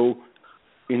 So,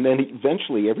 and then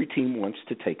eventually every team wants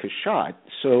to take a shot.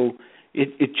 So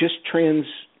it just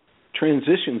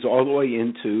transitions all the way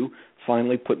into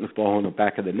finally putting the ball in the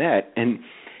back of the net. And,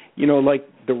 like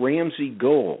the Ramsey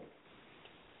goal,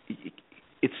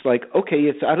 it's like, okay,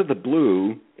 it's out of the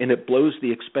blue, and it blows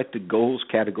the expected goals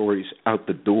categories out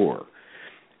the door.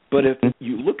 But if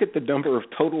you look at the number of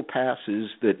total passes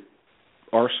that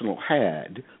Arsenal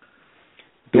had,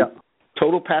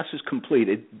 total passes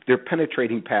completed, they're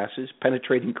penetrating passes,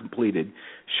 penetrating completed,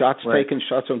 shots taken,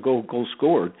 shots on goal, goal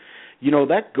scored,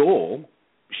 that goal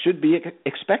should be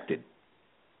expected.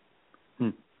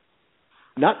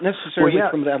 Not necessarily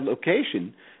from that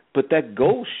location, but that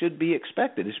goal should be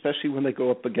expected, especially when they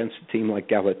go up against a team like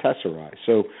Galatasaray.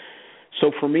 So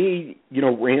for me,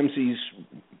 Ramsey's,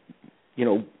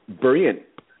 brilliant.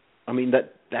 I mean,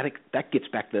 that gets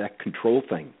back to that control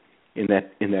thing in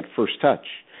that first touch.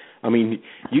 I mean,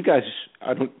 you guys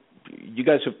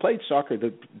have played soccer.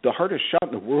 The hardest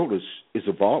shot in the world is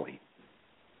a volley.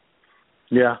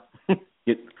 Yeah.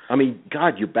 I mean,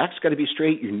 God, your back's got to be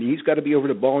straight, your knees got to be over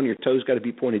the ball, and your toes got to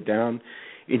be pointed down,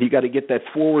 and you got to get that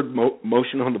forward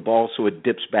motion on the ball so it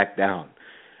dips back down.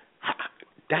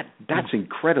 That's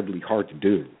incredibly hard to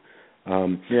do.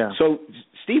 So,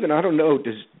 Stephen, I don't know,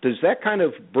 does that kind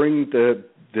of bring the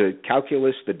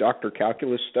calculus, the Dr.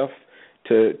 Calculus stuff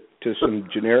to some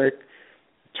generic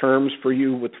terms for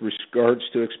you with regards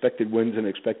to expected wins and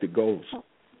expected goals?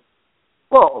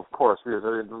 Well, of course, because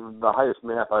the highest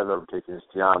math I've ever taken is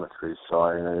geometry. So,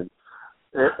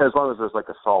 as long as there's like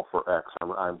a solve for X,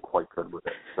 I'm quite good with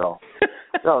it. So,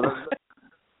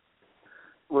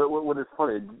 what is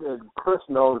funny, Chris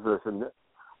knows this, and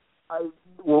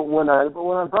when I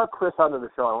brought Chris onto the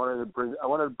show, I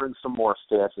wanted to bring some more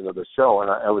stats into the show,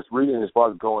 and I was reading his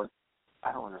blog, going,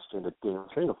 I don't understand a damn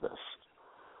thing of this.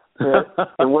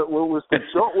 And what was the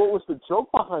joke? What was the joke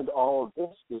behind all of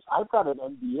this is I've got an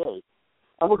MBA.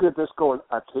 I'm looking at this going,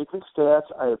 I've taken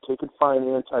stats, I have taken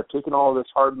finance, I've taken all of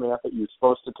this hard math that you're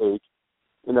supposed to take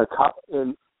in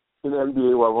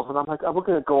MBA levels, and I'm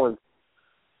looking at it going,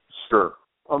 sure.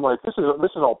 I'm like, this is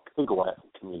all pig Latin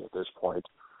to me at this point.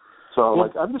 So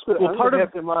I'm just going to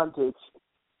have him on to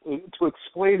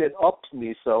explain it up to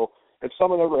me. So if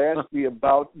someone ever asks me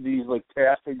about these like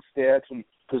passing stats and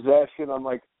possession, I'm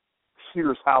like,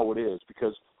 here's how it is,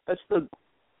 because it's the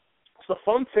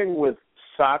fun thing with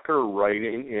soccer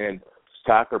writing and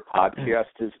soccer podcast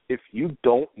is if you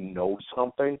don't know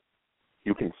something,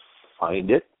 you can find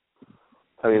it.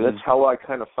 I mean, that's how I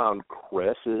kind of found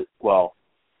Chris.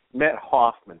 Matt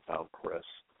Hoffman found Chris.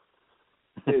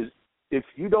 Is if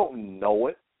you don't know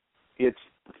it, it's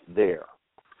there.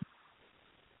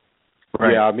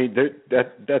 Right. Yeah, I mean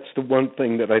that's the one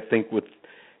thing that I think with,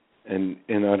 and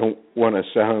I don't want to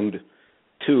sound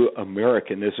too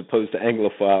American as opposed to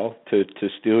Anglophile to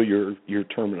steal your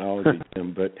terminology,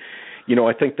 Tim, but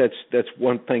I think that's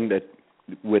one thing that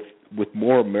with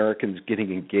more Americans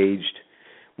getting engaged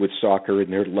with soccer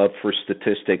and their love for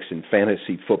statistics and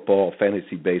fantasy football,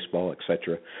 fantasy baseball,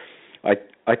 etc.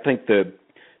 I think the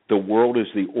world is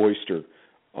the oyster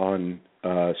on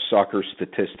soccer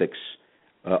statistics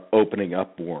opening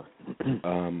up more.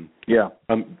 I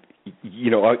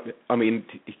mean,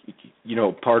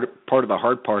 part of the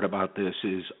hard part about this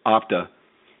is Opta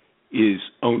is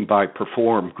owned by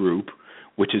Perform Group,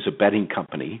 which is a betting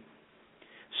company.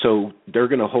 So they're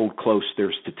going to hold close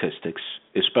their statistics,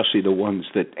 especially the ones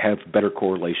that have better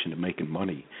correlation to making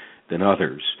money than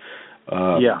others.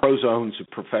 Prozone's a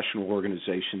professional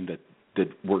organization that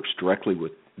works directly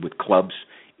with clubs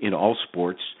in all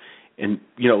sports. And,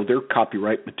 their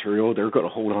copyright material, they're going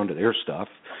to hold on to their stuff.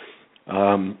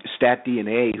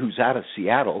 StatDNA, who's out of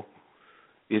Seattle,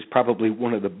 is probably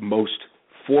one of the most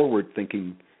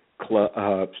forward-thinking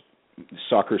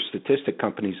soccer statistic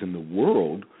companies in the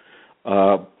world.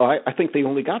 I think they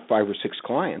only got 5 or 6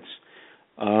 clients,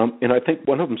 and I think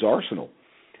one of them's Arsenal.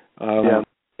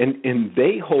 And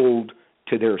they hold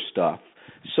to their stuff.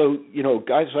 So,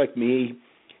 guys like me,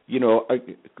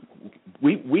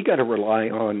 we got to rely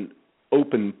on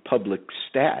open public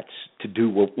stats to do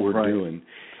what we're doing.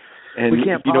 And we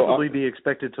can't possibly be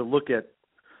expected to look at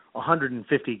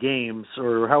 150 games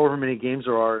or however many games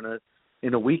there are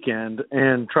in a weekend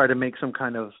and try to make some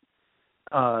kind of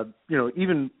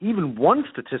even one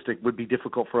statistic would be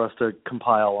difficult for us to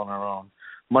compile on our own,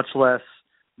 much less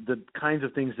the kinds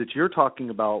of things that you're talking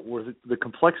about, or the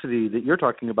complexity that you're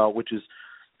talking about, which is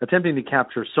attempting to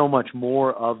capture so much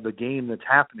more of the game that's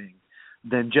happening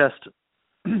than just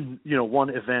one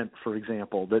event, for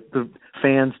example. That the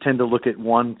fans tend to look at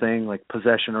one thing like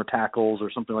possession or tackles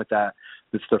or something like that.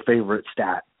 That's their favorite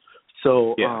stat.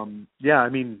 So I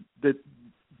mean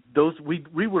those we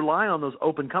rely on those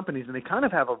open companies, and they kind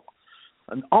of have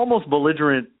an almost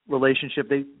belligerent relationship.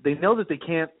 They know that they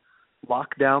can't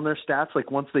lock down their stats.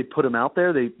 Like once they put them out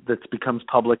there, that becomes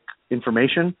public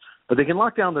information. But they can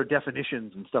lock down their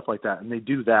definitions and stuff like that, and they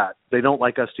do that. They don't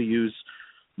like us to use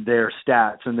their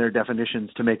stats and their definitions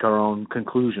to make our own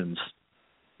conclusions.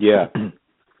 Yeah. And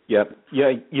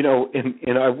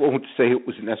I won't say it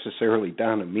was necessarily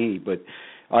down to me, but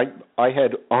I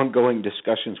had ongoing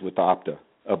discussions with Opta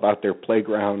about their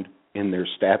playground and their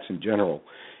stats in general.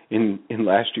 In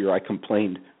last year, I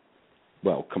complained.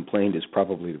 Well, complained is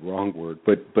probably the wrong word,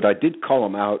 but I did call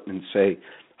them out and say,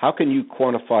 how can you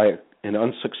quantify an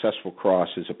unsuccessful cross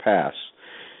as a pass,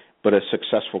 but a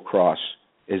successful cross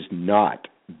is not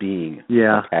being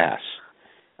a pass?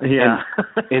 Yeah.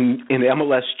 And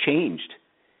MLS changed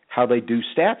how they do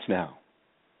stats now.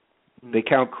 They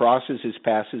count crosses as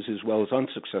passes as well as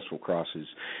unsuccessful crosses.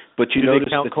 But you notice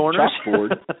that the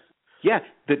chalkboard,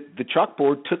 the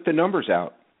chalkboard took the numbers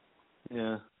out.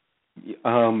 Yeah.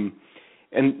 And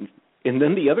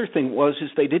then the other thing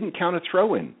is they didn't count a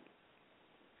throw in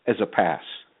as a pass.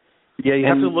 Yeah, you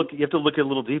have to look a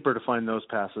little deeper to find those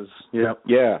passes. Yeah.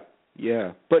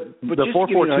 Yeah. But the just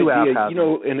 4-4-2 idea, app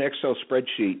has an Excel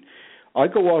spreadsheet, I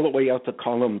go all the way out to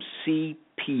column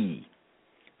CP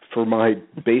for my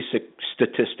basic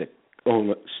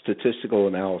statistical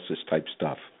analysis type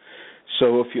stuff.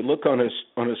 So if you look on a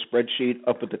spreadsheet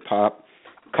up at the top,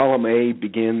 column A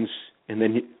begins, and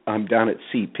then I'm down at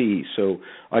CP. So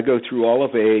I go through all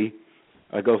of A,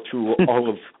 I go through all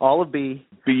of all of B,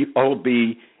 all of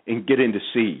B, and get into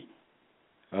C.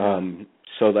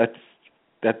 So that's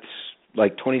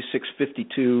like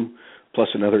 2652 plus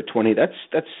another 20.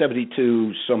 That's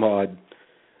 72 some odd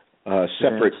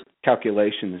separate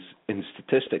calculations in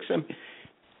statistics. And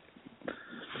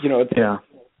yeah.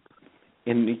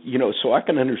 And so I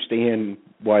can understand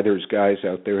why there's guys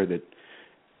out there that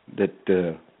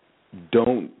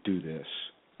don't do this.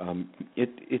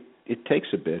 It takes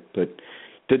a bit, but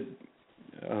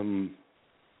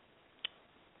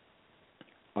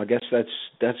I guess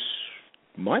that's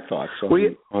my thoughts on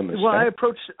the Well,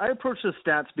 stats. I approach the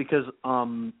stats because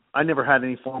I never had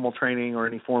any formal training or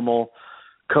any formal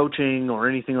coaching or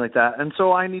anything like that, and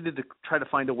so I needed to try to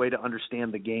find a way to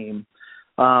understand the game,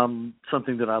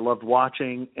 something that I loved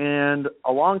watching. And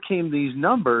along came these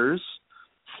numbers.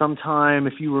 Sometime,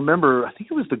 if you remember, I think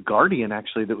it was The Guardian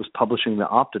actually that was publishing the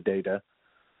Opta data,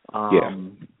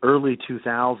 early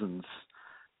 2000s,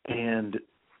 and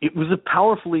it was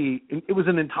it was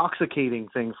an intoxicating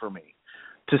thing for me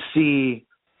to see,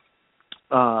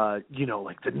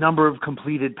 like the number of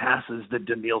completed passes that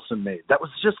Danielson made.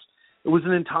 It was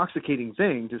an intoxicating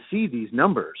thing to see these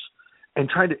numbers and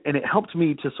it helped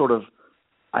me to sort of,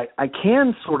 I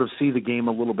can sort of see the game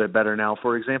a little bit better now.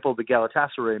 For example, the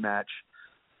Galatasaray match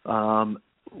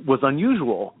was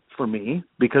unusual for me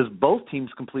because both teams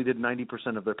completed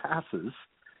 90% of their passes,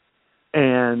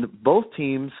 and both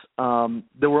teams,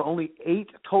 there were only 8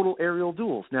 total aerial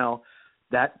duels. Now,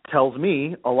 that tells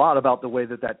me a lot about the way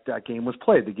that game was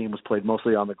played. The game was played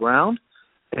mostly on the ground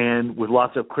and with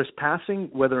lots of crisp passing.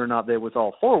 Whether or not they was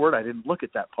all forward, I didn't look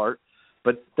at that part,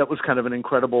 but that was kind of an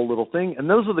incredible little thing. And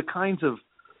those are the kinds of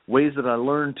ways that I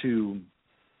learned to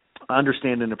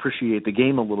understand and appreciate the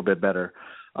game a little bit better.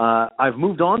 I've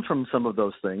moved on from some of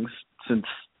those things since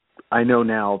I know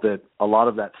now that a lot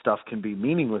of that stuff can be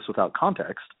meaningless without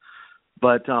context.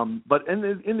 But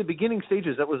in the beginning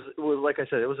stages, it was like I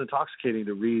said, it was intoxicating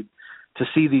to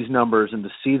see these numbers and to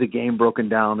see the game broken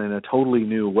down in a totally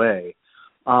new way.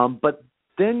 But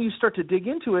then you start to dig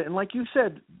into it, and like you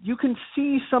said, you can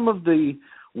see some of the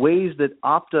ways that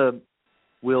Opta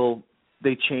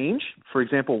they change. For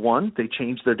example, they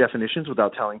changed their definitions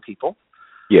without telling people.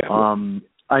 Yeah.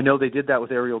 I know they did that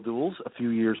with aerial duels a few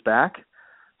years back.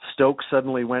 Stoke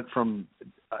suddenly went from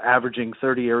averaging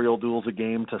 30 aerial duels a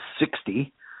game to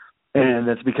 60, and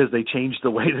that's because they changed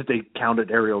the way that they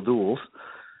counted aerial duels.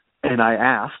 And I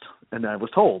asked, and I was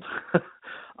told.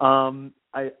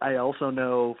 I also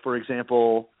know, for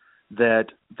example, that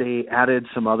they added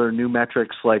some other new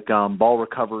metrics like ball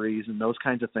recoveries and those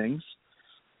kinds of things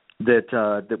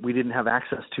that we didn't have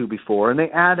access to before. And they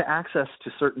add access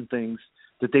to certain things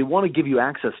that they want to give you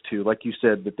access to, like you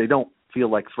said, that they don't feel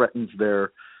like threatens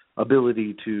their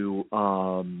ability to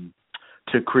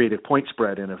create a point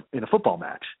spread in a football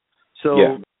match.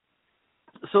 So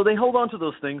they hold on to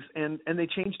those things and they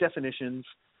change definitions.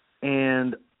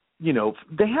 And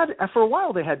they had, for a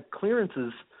while, they had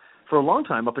clearances for a long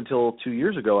time, up until 2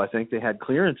 years ago. I think they had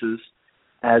clearances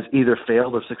as either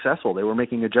failed or successful. They were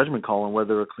making a judgment call on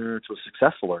whether a clearance was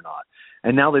successful or not.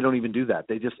 And now they don't even do that.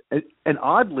 They just, and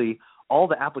oddly, all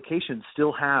the applications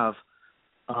still have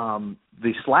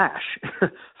the slash.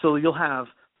 So you'll have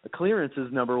the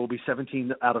clearances number will be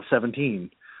 17 out of 17.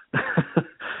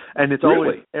 And it's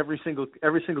always every single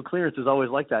clearance is always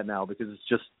like that now, because it's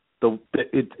just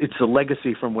it's a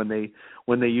legacy from when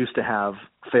they used to have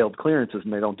failed clearances,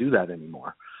 and they don't do that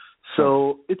anymore.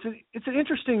 So it's an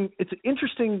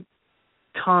interesting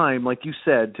time, like you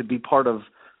said, to be part of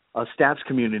a stats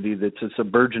community that's a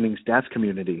burgeoning stats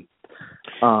community.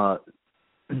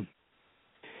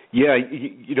 Yeah,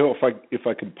 if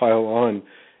I could pile on,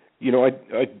 I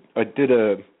did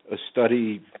a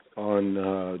study on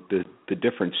the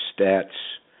different stats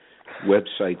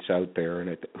websites out there,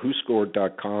 and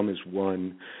WhoScored.com is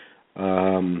one,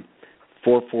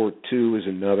 442 is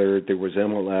another. There was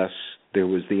MLS. There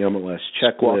was the MLS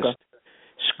checklist.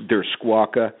 There's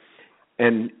Squawka,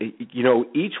 and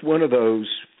each one of those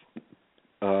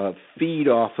feed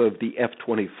off of the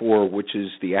F24, which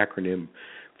is the acronym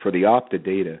for the Opta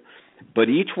data, but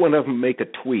each one of them make a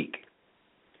tweak.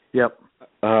 Yep.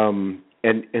 And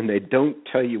they don't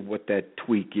tell you what that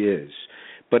tweak is.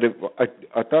 But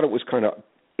I thought it was kind of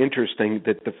interesting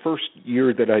that the first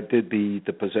year that I did the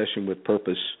possession with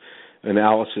purpose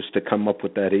analysis to come up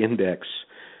with that index,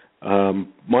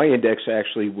 my index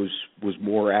actually was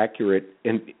more accurate,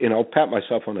 and I'll pat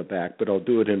myself on the back, but I'll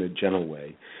do it in a gentle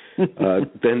way,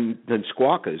 than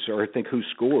Squawka's, or I think Who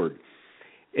Scored.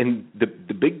 And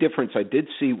the big difference I did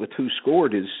see with Who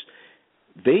Scored is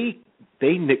they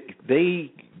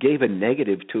gave a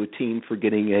negative to a team for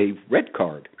getting a red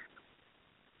card.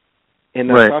 And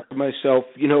I thought to myself,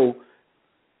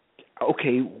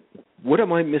 okay, what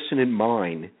am I missing in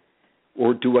mine,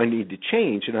 or do I need to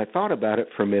change? And I thought about it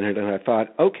for a minute, and I thought,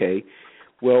 okay,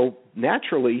 well,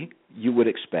 naturally you would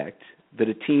expect that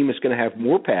a team is going to have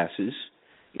more passes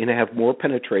and have more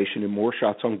penetration and more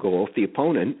shots on goal if the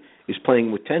opponent is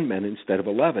playing with 10 men instead of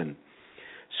 11.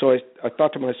 So I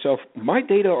thought to myself, my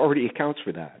data already accounts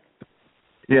for that.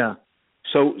 Yeah.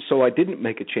 So I didn't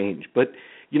make a change. But,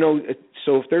 you know,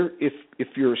 so if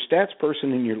you're a stats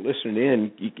person and you're listening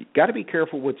in, you got to be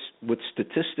careful with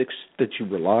statistics that you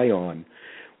rely on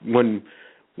when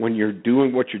you're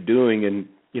doing what you're doing. And,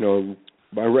 you know,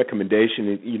 my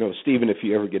recommendation, you know, Stephen, if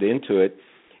you ever get into it,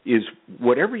 is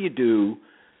whatever you do,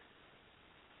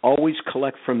 always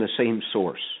collect from the same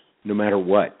source, no matter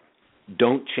what.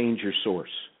 Don't change your source.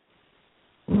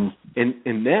 And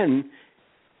then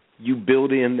you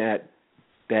build in that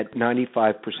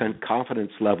 95%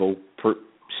 confidence level for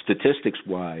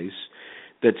statistics-wise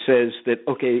that says that,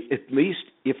 okay, at least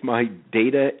if my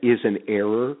data is an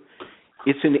error,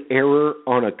 it's an error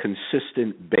on a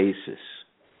consistent basis.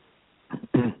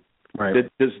 Right.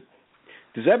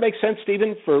 Does that make sense,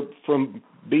 Stephen, from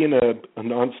being a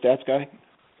non-stats guy?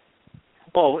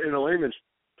 Well, in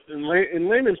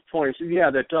layman's points, yeah,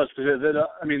 that does. Because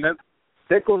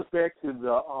that goes back to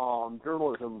the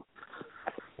journalism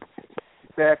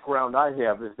background I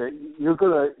have. Is that you're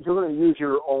gonna use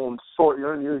your own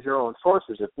You're gonna use your own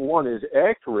sources. If one is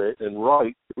accurate and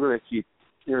right, you're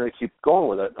gonna keep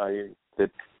going with it.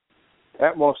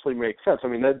 That mostly makes sense. I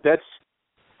mean, that's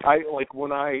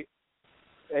when I.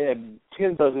 And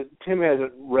Tim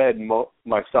hasn't read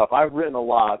my stuff. I've written a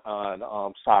lot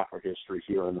on soccer history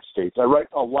here in the States. I write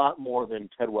a lot more than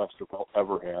Ted Westerfeld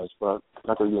ever has, but I'm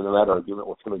not going to get into that argument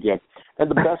with him again. And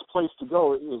the best place to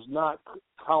go is not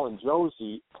Colin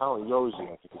Josie, I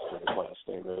think his last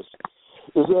name is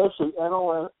actually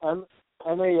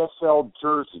NASL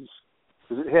jerseys.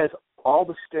 Because it has all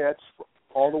the stats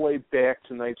all the way back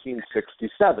to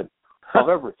 1967 of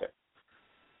everything.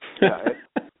 Yeah.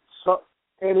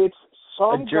 And it's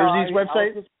some Jersey's guy website? out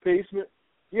of his basement.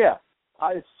 Yeah,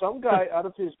 it's some guy out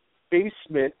of his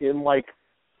basement in like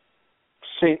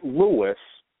St. Louis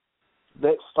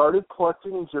that started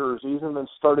collecting jerseys and then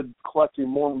started collecting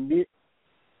more media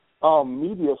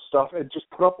stuff and just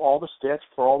put up all the stats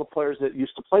for all the players that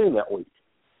used to play in that league.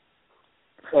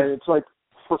 And it's like,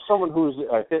 for someone who's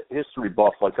a history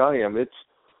buff like I am, it's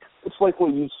like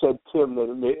what you said, Tim,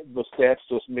 that the stats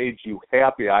just made you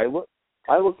happy. I look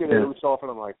at it every so often.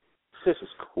 I'm like, this is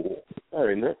cool. I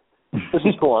mean, this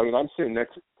is cool. I mean, I'm sitting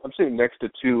next to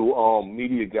two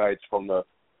media guides from the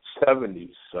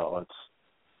 '70s, so it's.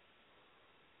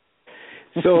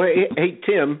 So hey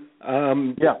Tim,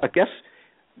 yeah, I guess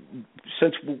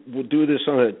since we'll do this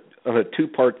on a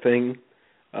two-part thing,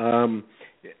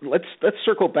 let's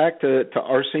circle back to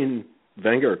Arsene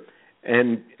Wenger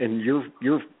and your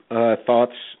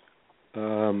thoughts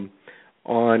on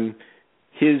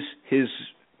his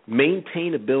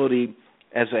maintainability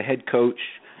as a head coach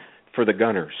for the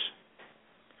Gunners.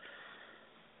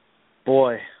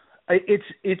 Boy,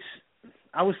 it's.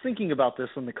 I was thinking about this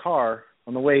in the car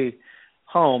on the way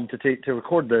home to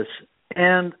record this,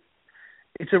 and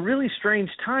it's a really strange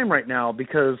time right now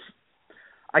because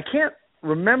I can't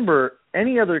remember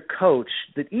any other coach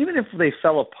that, even if they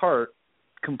fell apart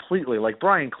completely, like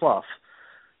Brian Clough,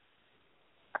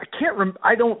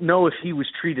 I don't know if he was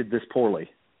treated this poorly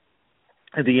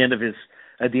at the end of his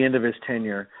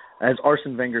tenure as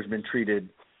Arsene Wenger's been treated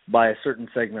by a certain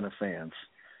segment of fans.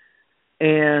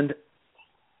 And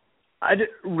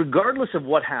regardless of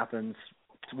what happens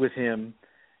with him,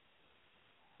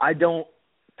 I don't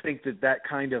think that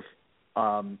kind of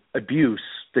abuse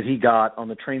that he got on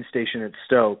the train station at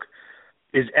Stoke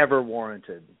is ever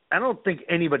warranted. I don't think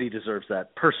anybody deserves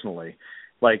that personally,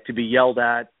 like to be yelled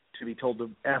at, to be told to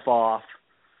F off.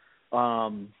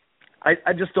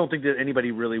 I just don't think that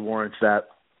anybody really warrants that.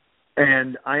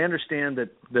 And I understand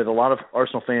that a lot of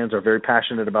Arsenal fans are very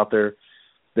passionate about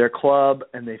their club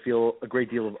and they feel a great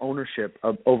deal of ownership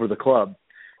over the club.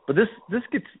 But this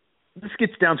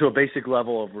gets down to a basic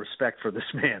level of respect for this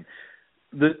man.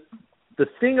 The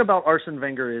thing about Arsene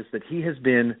Wenger is that he has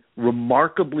been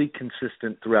remarkably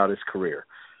consistent throughout his career.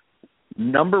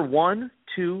 Number 1,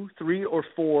 2, 3, or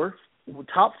 4,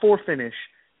 top 4 finish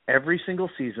every single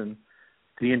season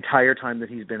the entire time that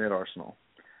he's been at Arsenal.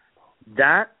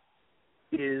 That's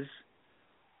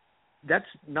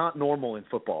not normal in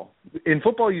football. In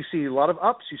football, you see a lot of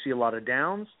ups, you see a lot of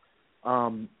downs,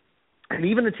 and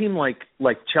even a team like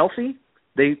Chelsea,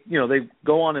 they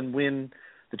go on and win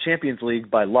the Champions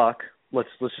League by luck. Let's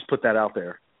just put that out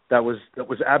there. That was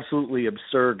absolutely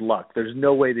absurd luck. There's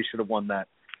no way they should have won the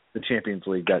Champions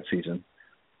League that season.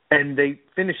 and they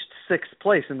finished 6th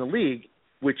place in the league,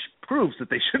 which proves that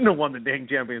they shouldn't have won the dang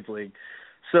Champions League.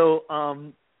 So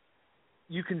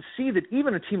you can see that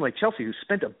even a team like Chelsea, who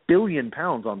spent £1 billion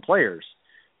on players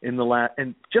in the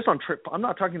and just on I'm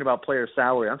not talking about player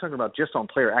salary, I'm talking about just on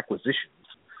player acquisitions.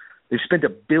 They've spent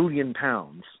 £1 billion.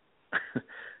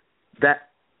 That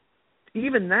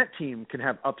even that team can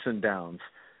have ups and downs.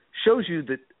 Shows you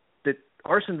that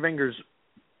Arsene Wenger's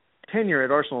tenure at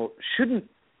Arsenal shouldn't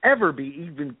ever be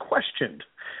even questioned.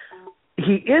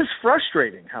 He is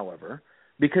frustrating, however,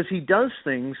 because he does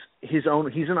things his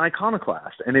own. He's an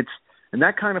iconoclast, and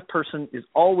that kind of person is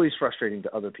always frustrating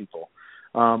to other people.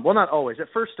 Well, not always. At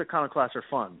first, iconoclasts are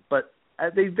fun, but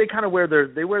they kind of wear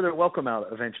their welcome out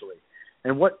eventually.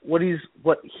 And what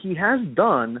he has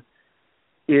done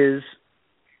is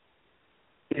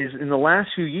in the last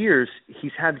few years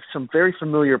he's had some very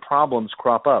familiar problems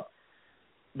crop up.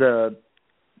 The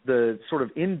sort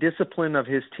of indiscipline of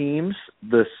his teams,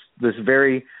 this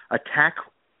very attack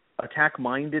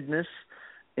mindedness,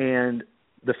 and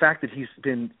the fact that he's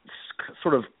been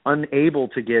sort of unable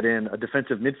to get in a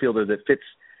defensive midfielder that fits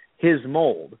his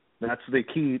mold. That's the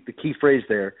key phrase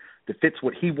there, that fits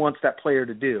what he wants that player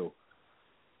to do,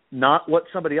 not what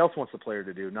somebody else wants the player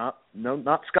to do. Not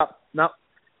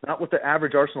what the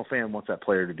average Arsenal fan wants that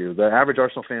player to do. The average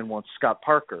Arsenal fan wants Scott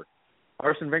Parker.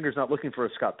 Arsene Wenger's not looking for a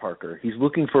Scott Parker. He's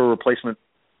looking for a replacement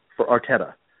for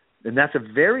Arteta. And that's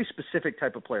a very specific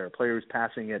type of player, a player who's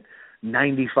passing at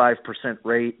 95%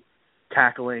 rate,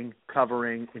 tackling,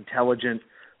 covering, intelligent,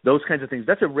 those kinds of things.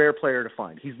 That's a rare player to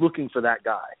find. He's looking for that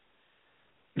guy.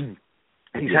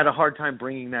 He's had a hard time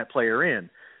bringing that player in,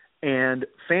 and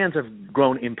fans have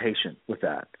grown impatient with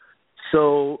that.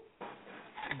 So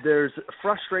there's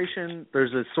frustration.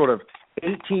 There's a sort of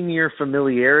 18-year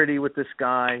familiarity with this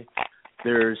guy.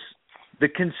 There's the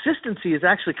consistency is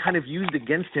actually kind of used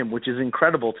against him, which is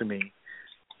incredible to me.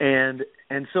 And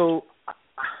so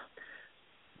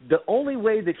the only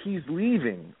way that he's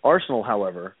leaving Arsenal,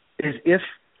 however, is if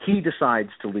he decides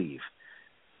to leave.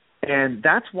 And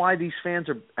that's why these fans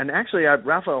are – and actually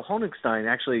Raphael Honigstein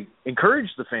actually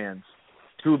encouraged the fans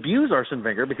to abuse Arsene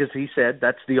Wenger because he said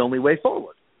that's the only way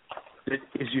forward. Is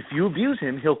if you abuse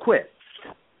him, he'll quit.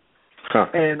 Huh.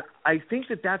 And I think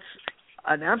that's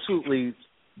an absolutely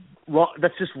wrong.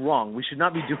 That's just wrong. We should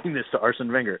not be doing this to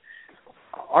Arsene Wenger.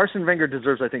 Arsene Wenger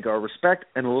deserves, I think, our respect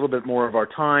and a little bit more of our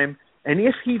time. And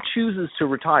if he chooses to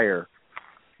retire,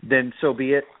 then so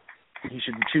be it. He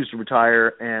should choose to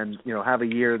retire and, have a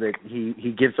year that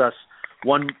he gives us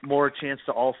one more chance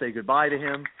to all say goodbye to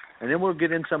him. And then we'll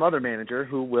get in some other manager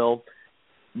who will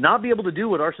not be able to do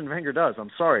what Arsene Wenger does. I'm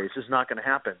sorry. It's just not going to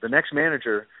happen. The next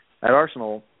manager at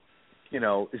Arsenal,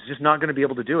 is just not going to be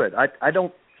able to do it.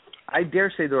 I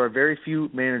dare say there are very few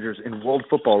managers in world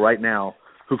football right now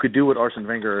who could do what Arsene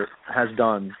Wenger has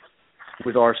done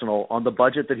with Arsenal on the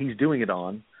budget that he's doing it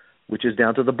on, which is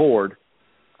down to the board.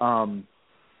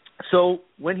 So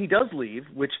when he does leave,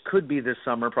 which could be this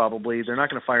summer probably, they're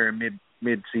not going to fire him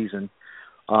mid-season.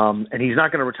 And he's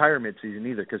not going to retire mid-season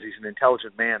either because he's an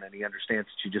intelligent man and he understands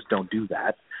that you just don't do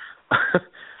that.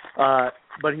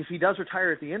 But if he does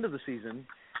retire at the end of the season,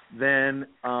 then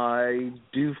I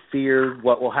do fear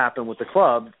what will happen with the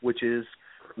club, which is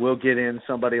we'll get in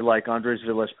somebody like Andres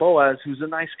Villas-Boas, who's a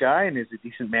nice guy and is a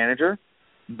decent manager,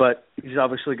 but he's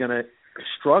obviously going to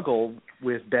struggle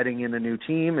with betting in a new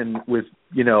team and with,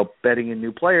 betting in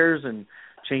new players and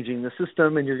changing the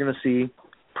system, and you're going to see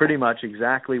pretty much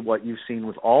exactly what you've seen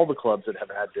with all the clubs that have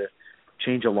had to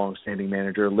change a long-standing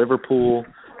manager. Liverpool,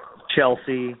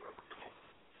 Chelsea,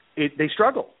 they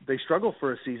struggle. They struggle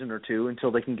for a season or two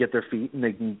until they can get their feet and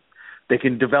they can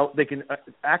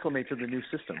acclimate to the new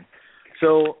system.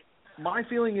 So my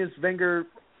feeling is Wenger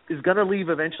is going to leave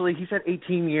eventually. He's had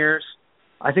 18 years.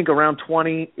 I think around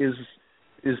 20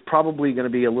 is probably going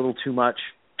to be a little too much,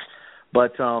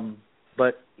 but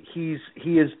he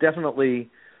is definitely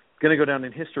going to go down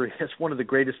in history as one of the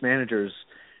greatest managers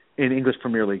in English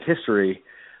Premier League history.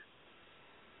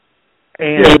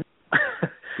 And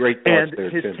great thoughts and there,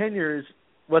 his Tim. tenure is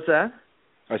what's that?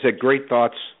 I said great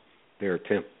thoughts there,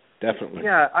 Tim. Definitely.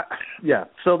 Yeah.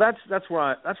 So that's where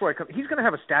I come. He's going to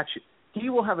have a statue. He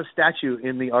will have a statue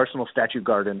in the Arsenal statue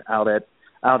garden out at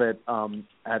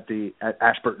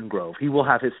Ashburton Grove. He will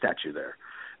have his statue there,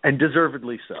 and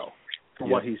deservedly so for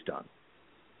what he's done.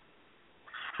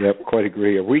 Yep, quite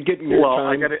agree. Are we getting your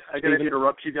time? I got to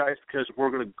interrupt you guys because we're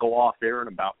going to go off air in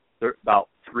about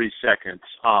 3 seconds.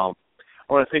 I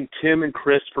want to thank Tim and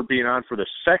Chris for being on for the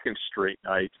second straight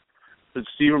night. But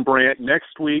Stephen Brandt,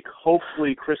 next week,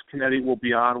 hopefully Chris Canetti will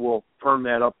be on. We'll firm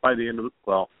that up by the end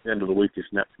of the week is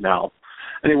now.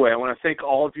 Anyway, I want to thank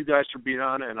all of you guys for being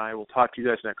on, and I will talk to you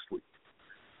guys next week.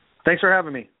 Thanks for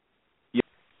having me.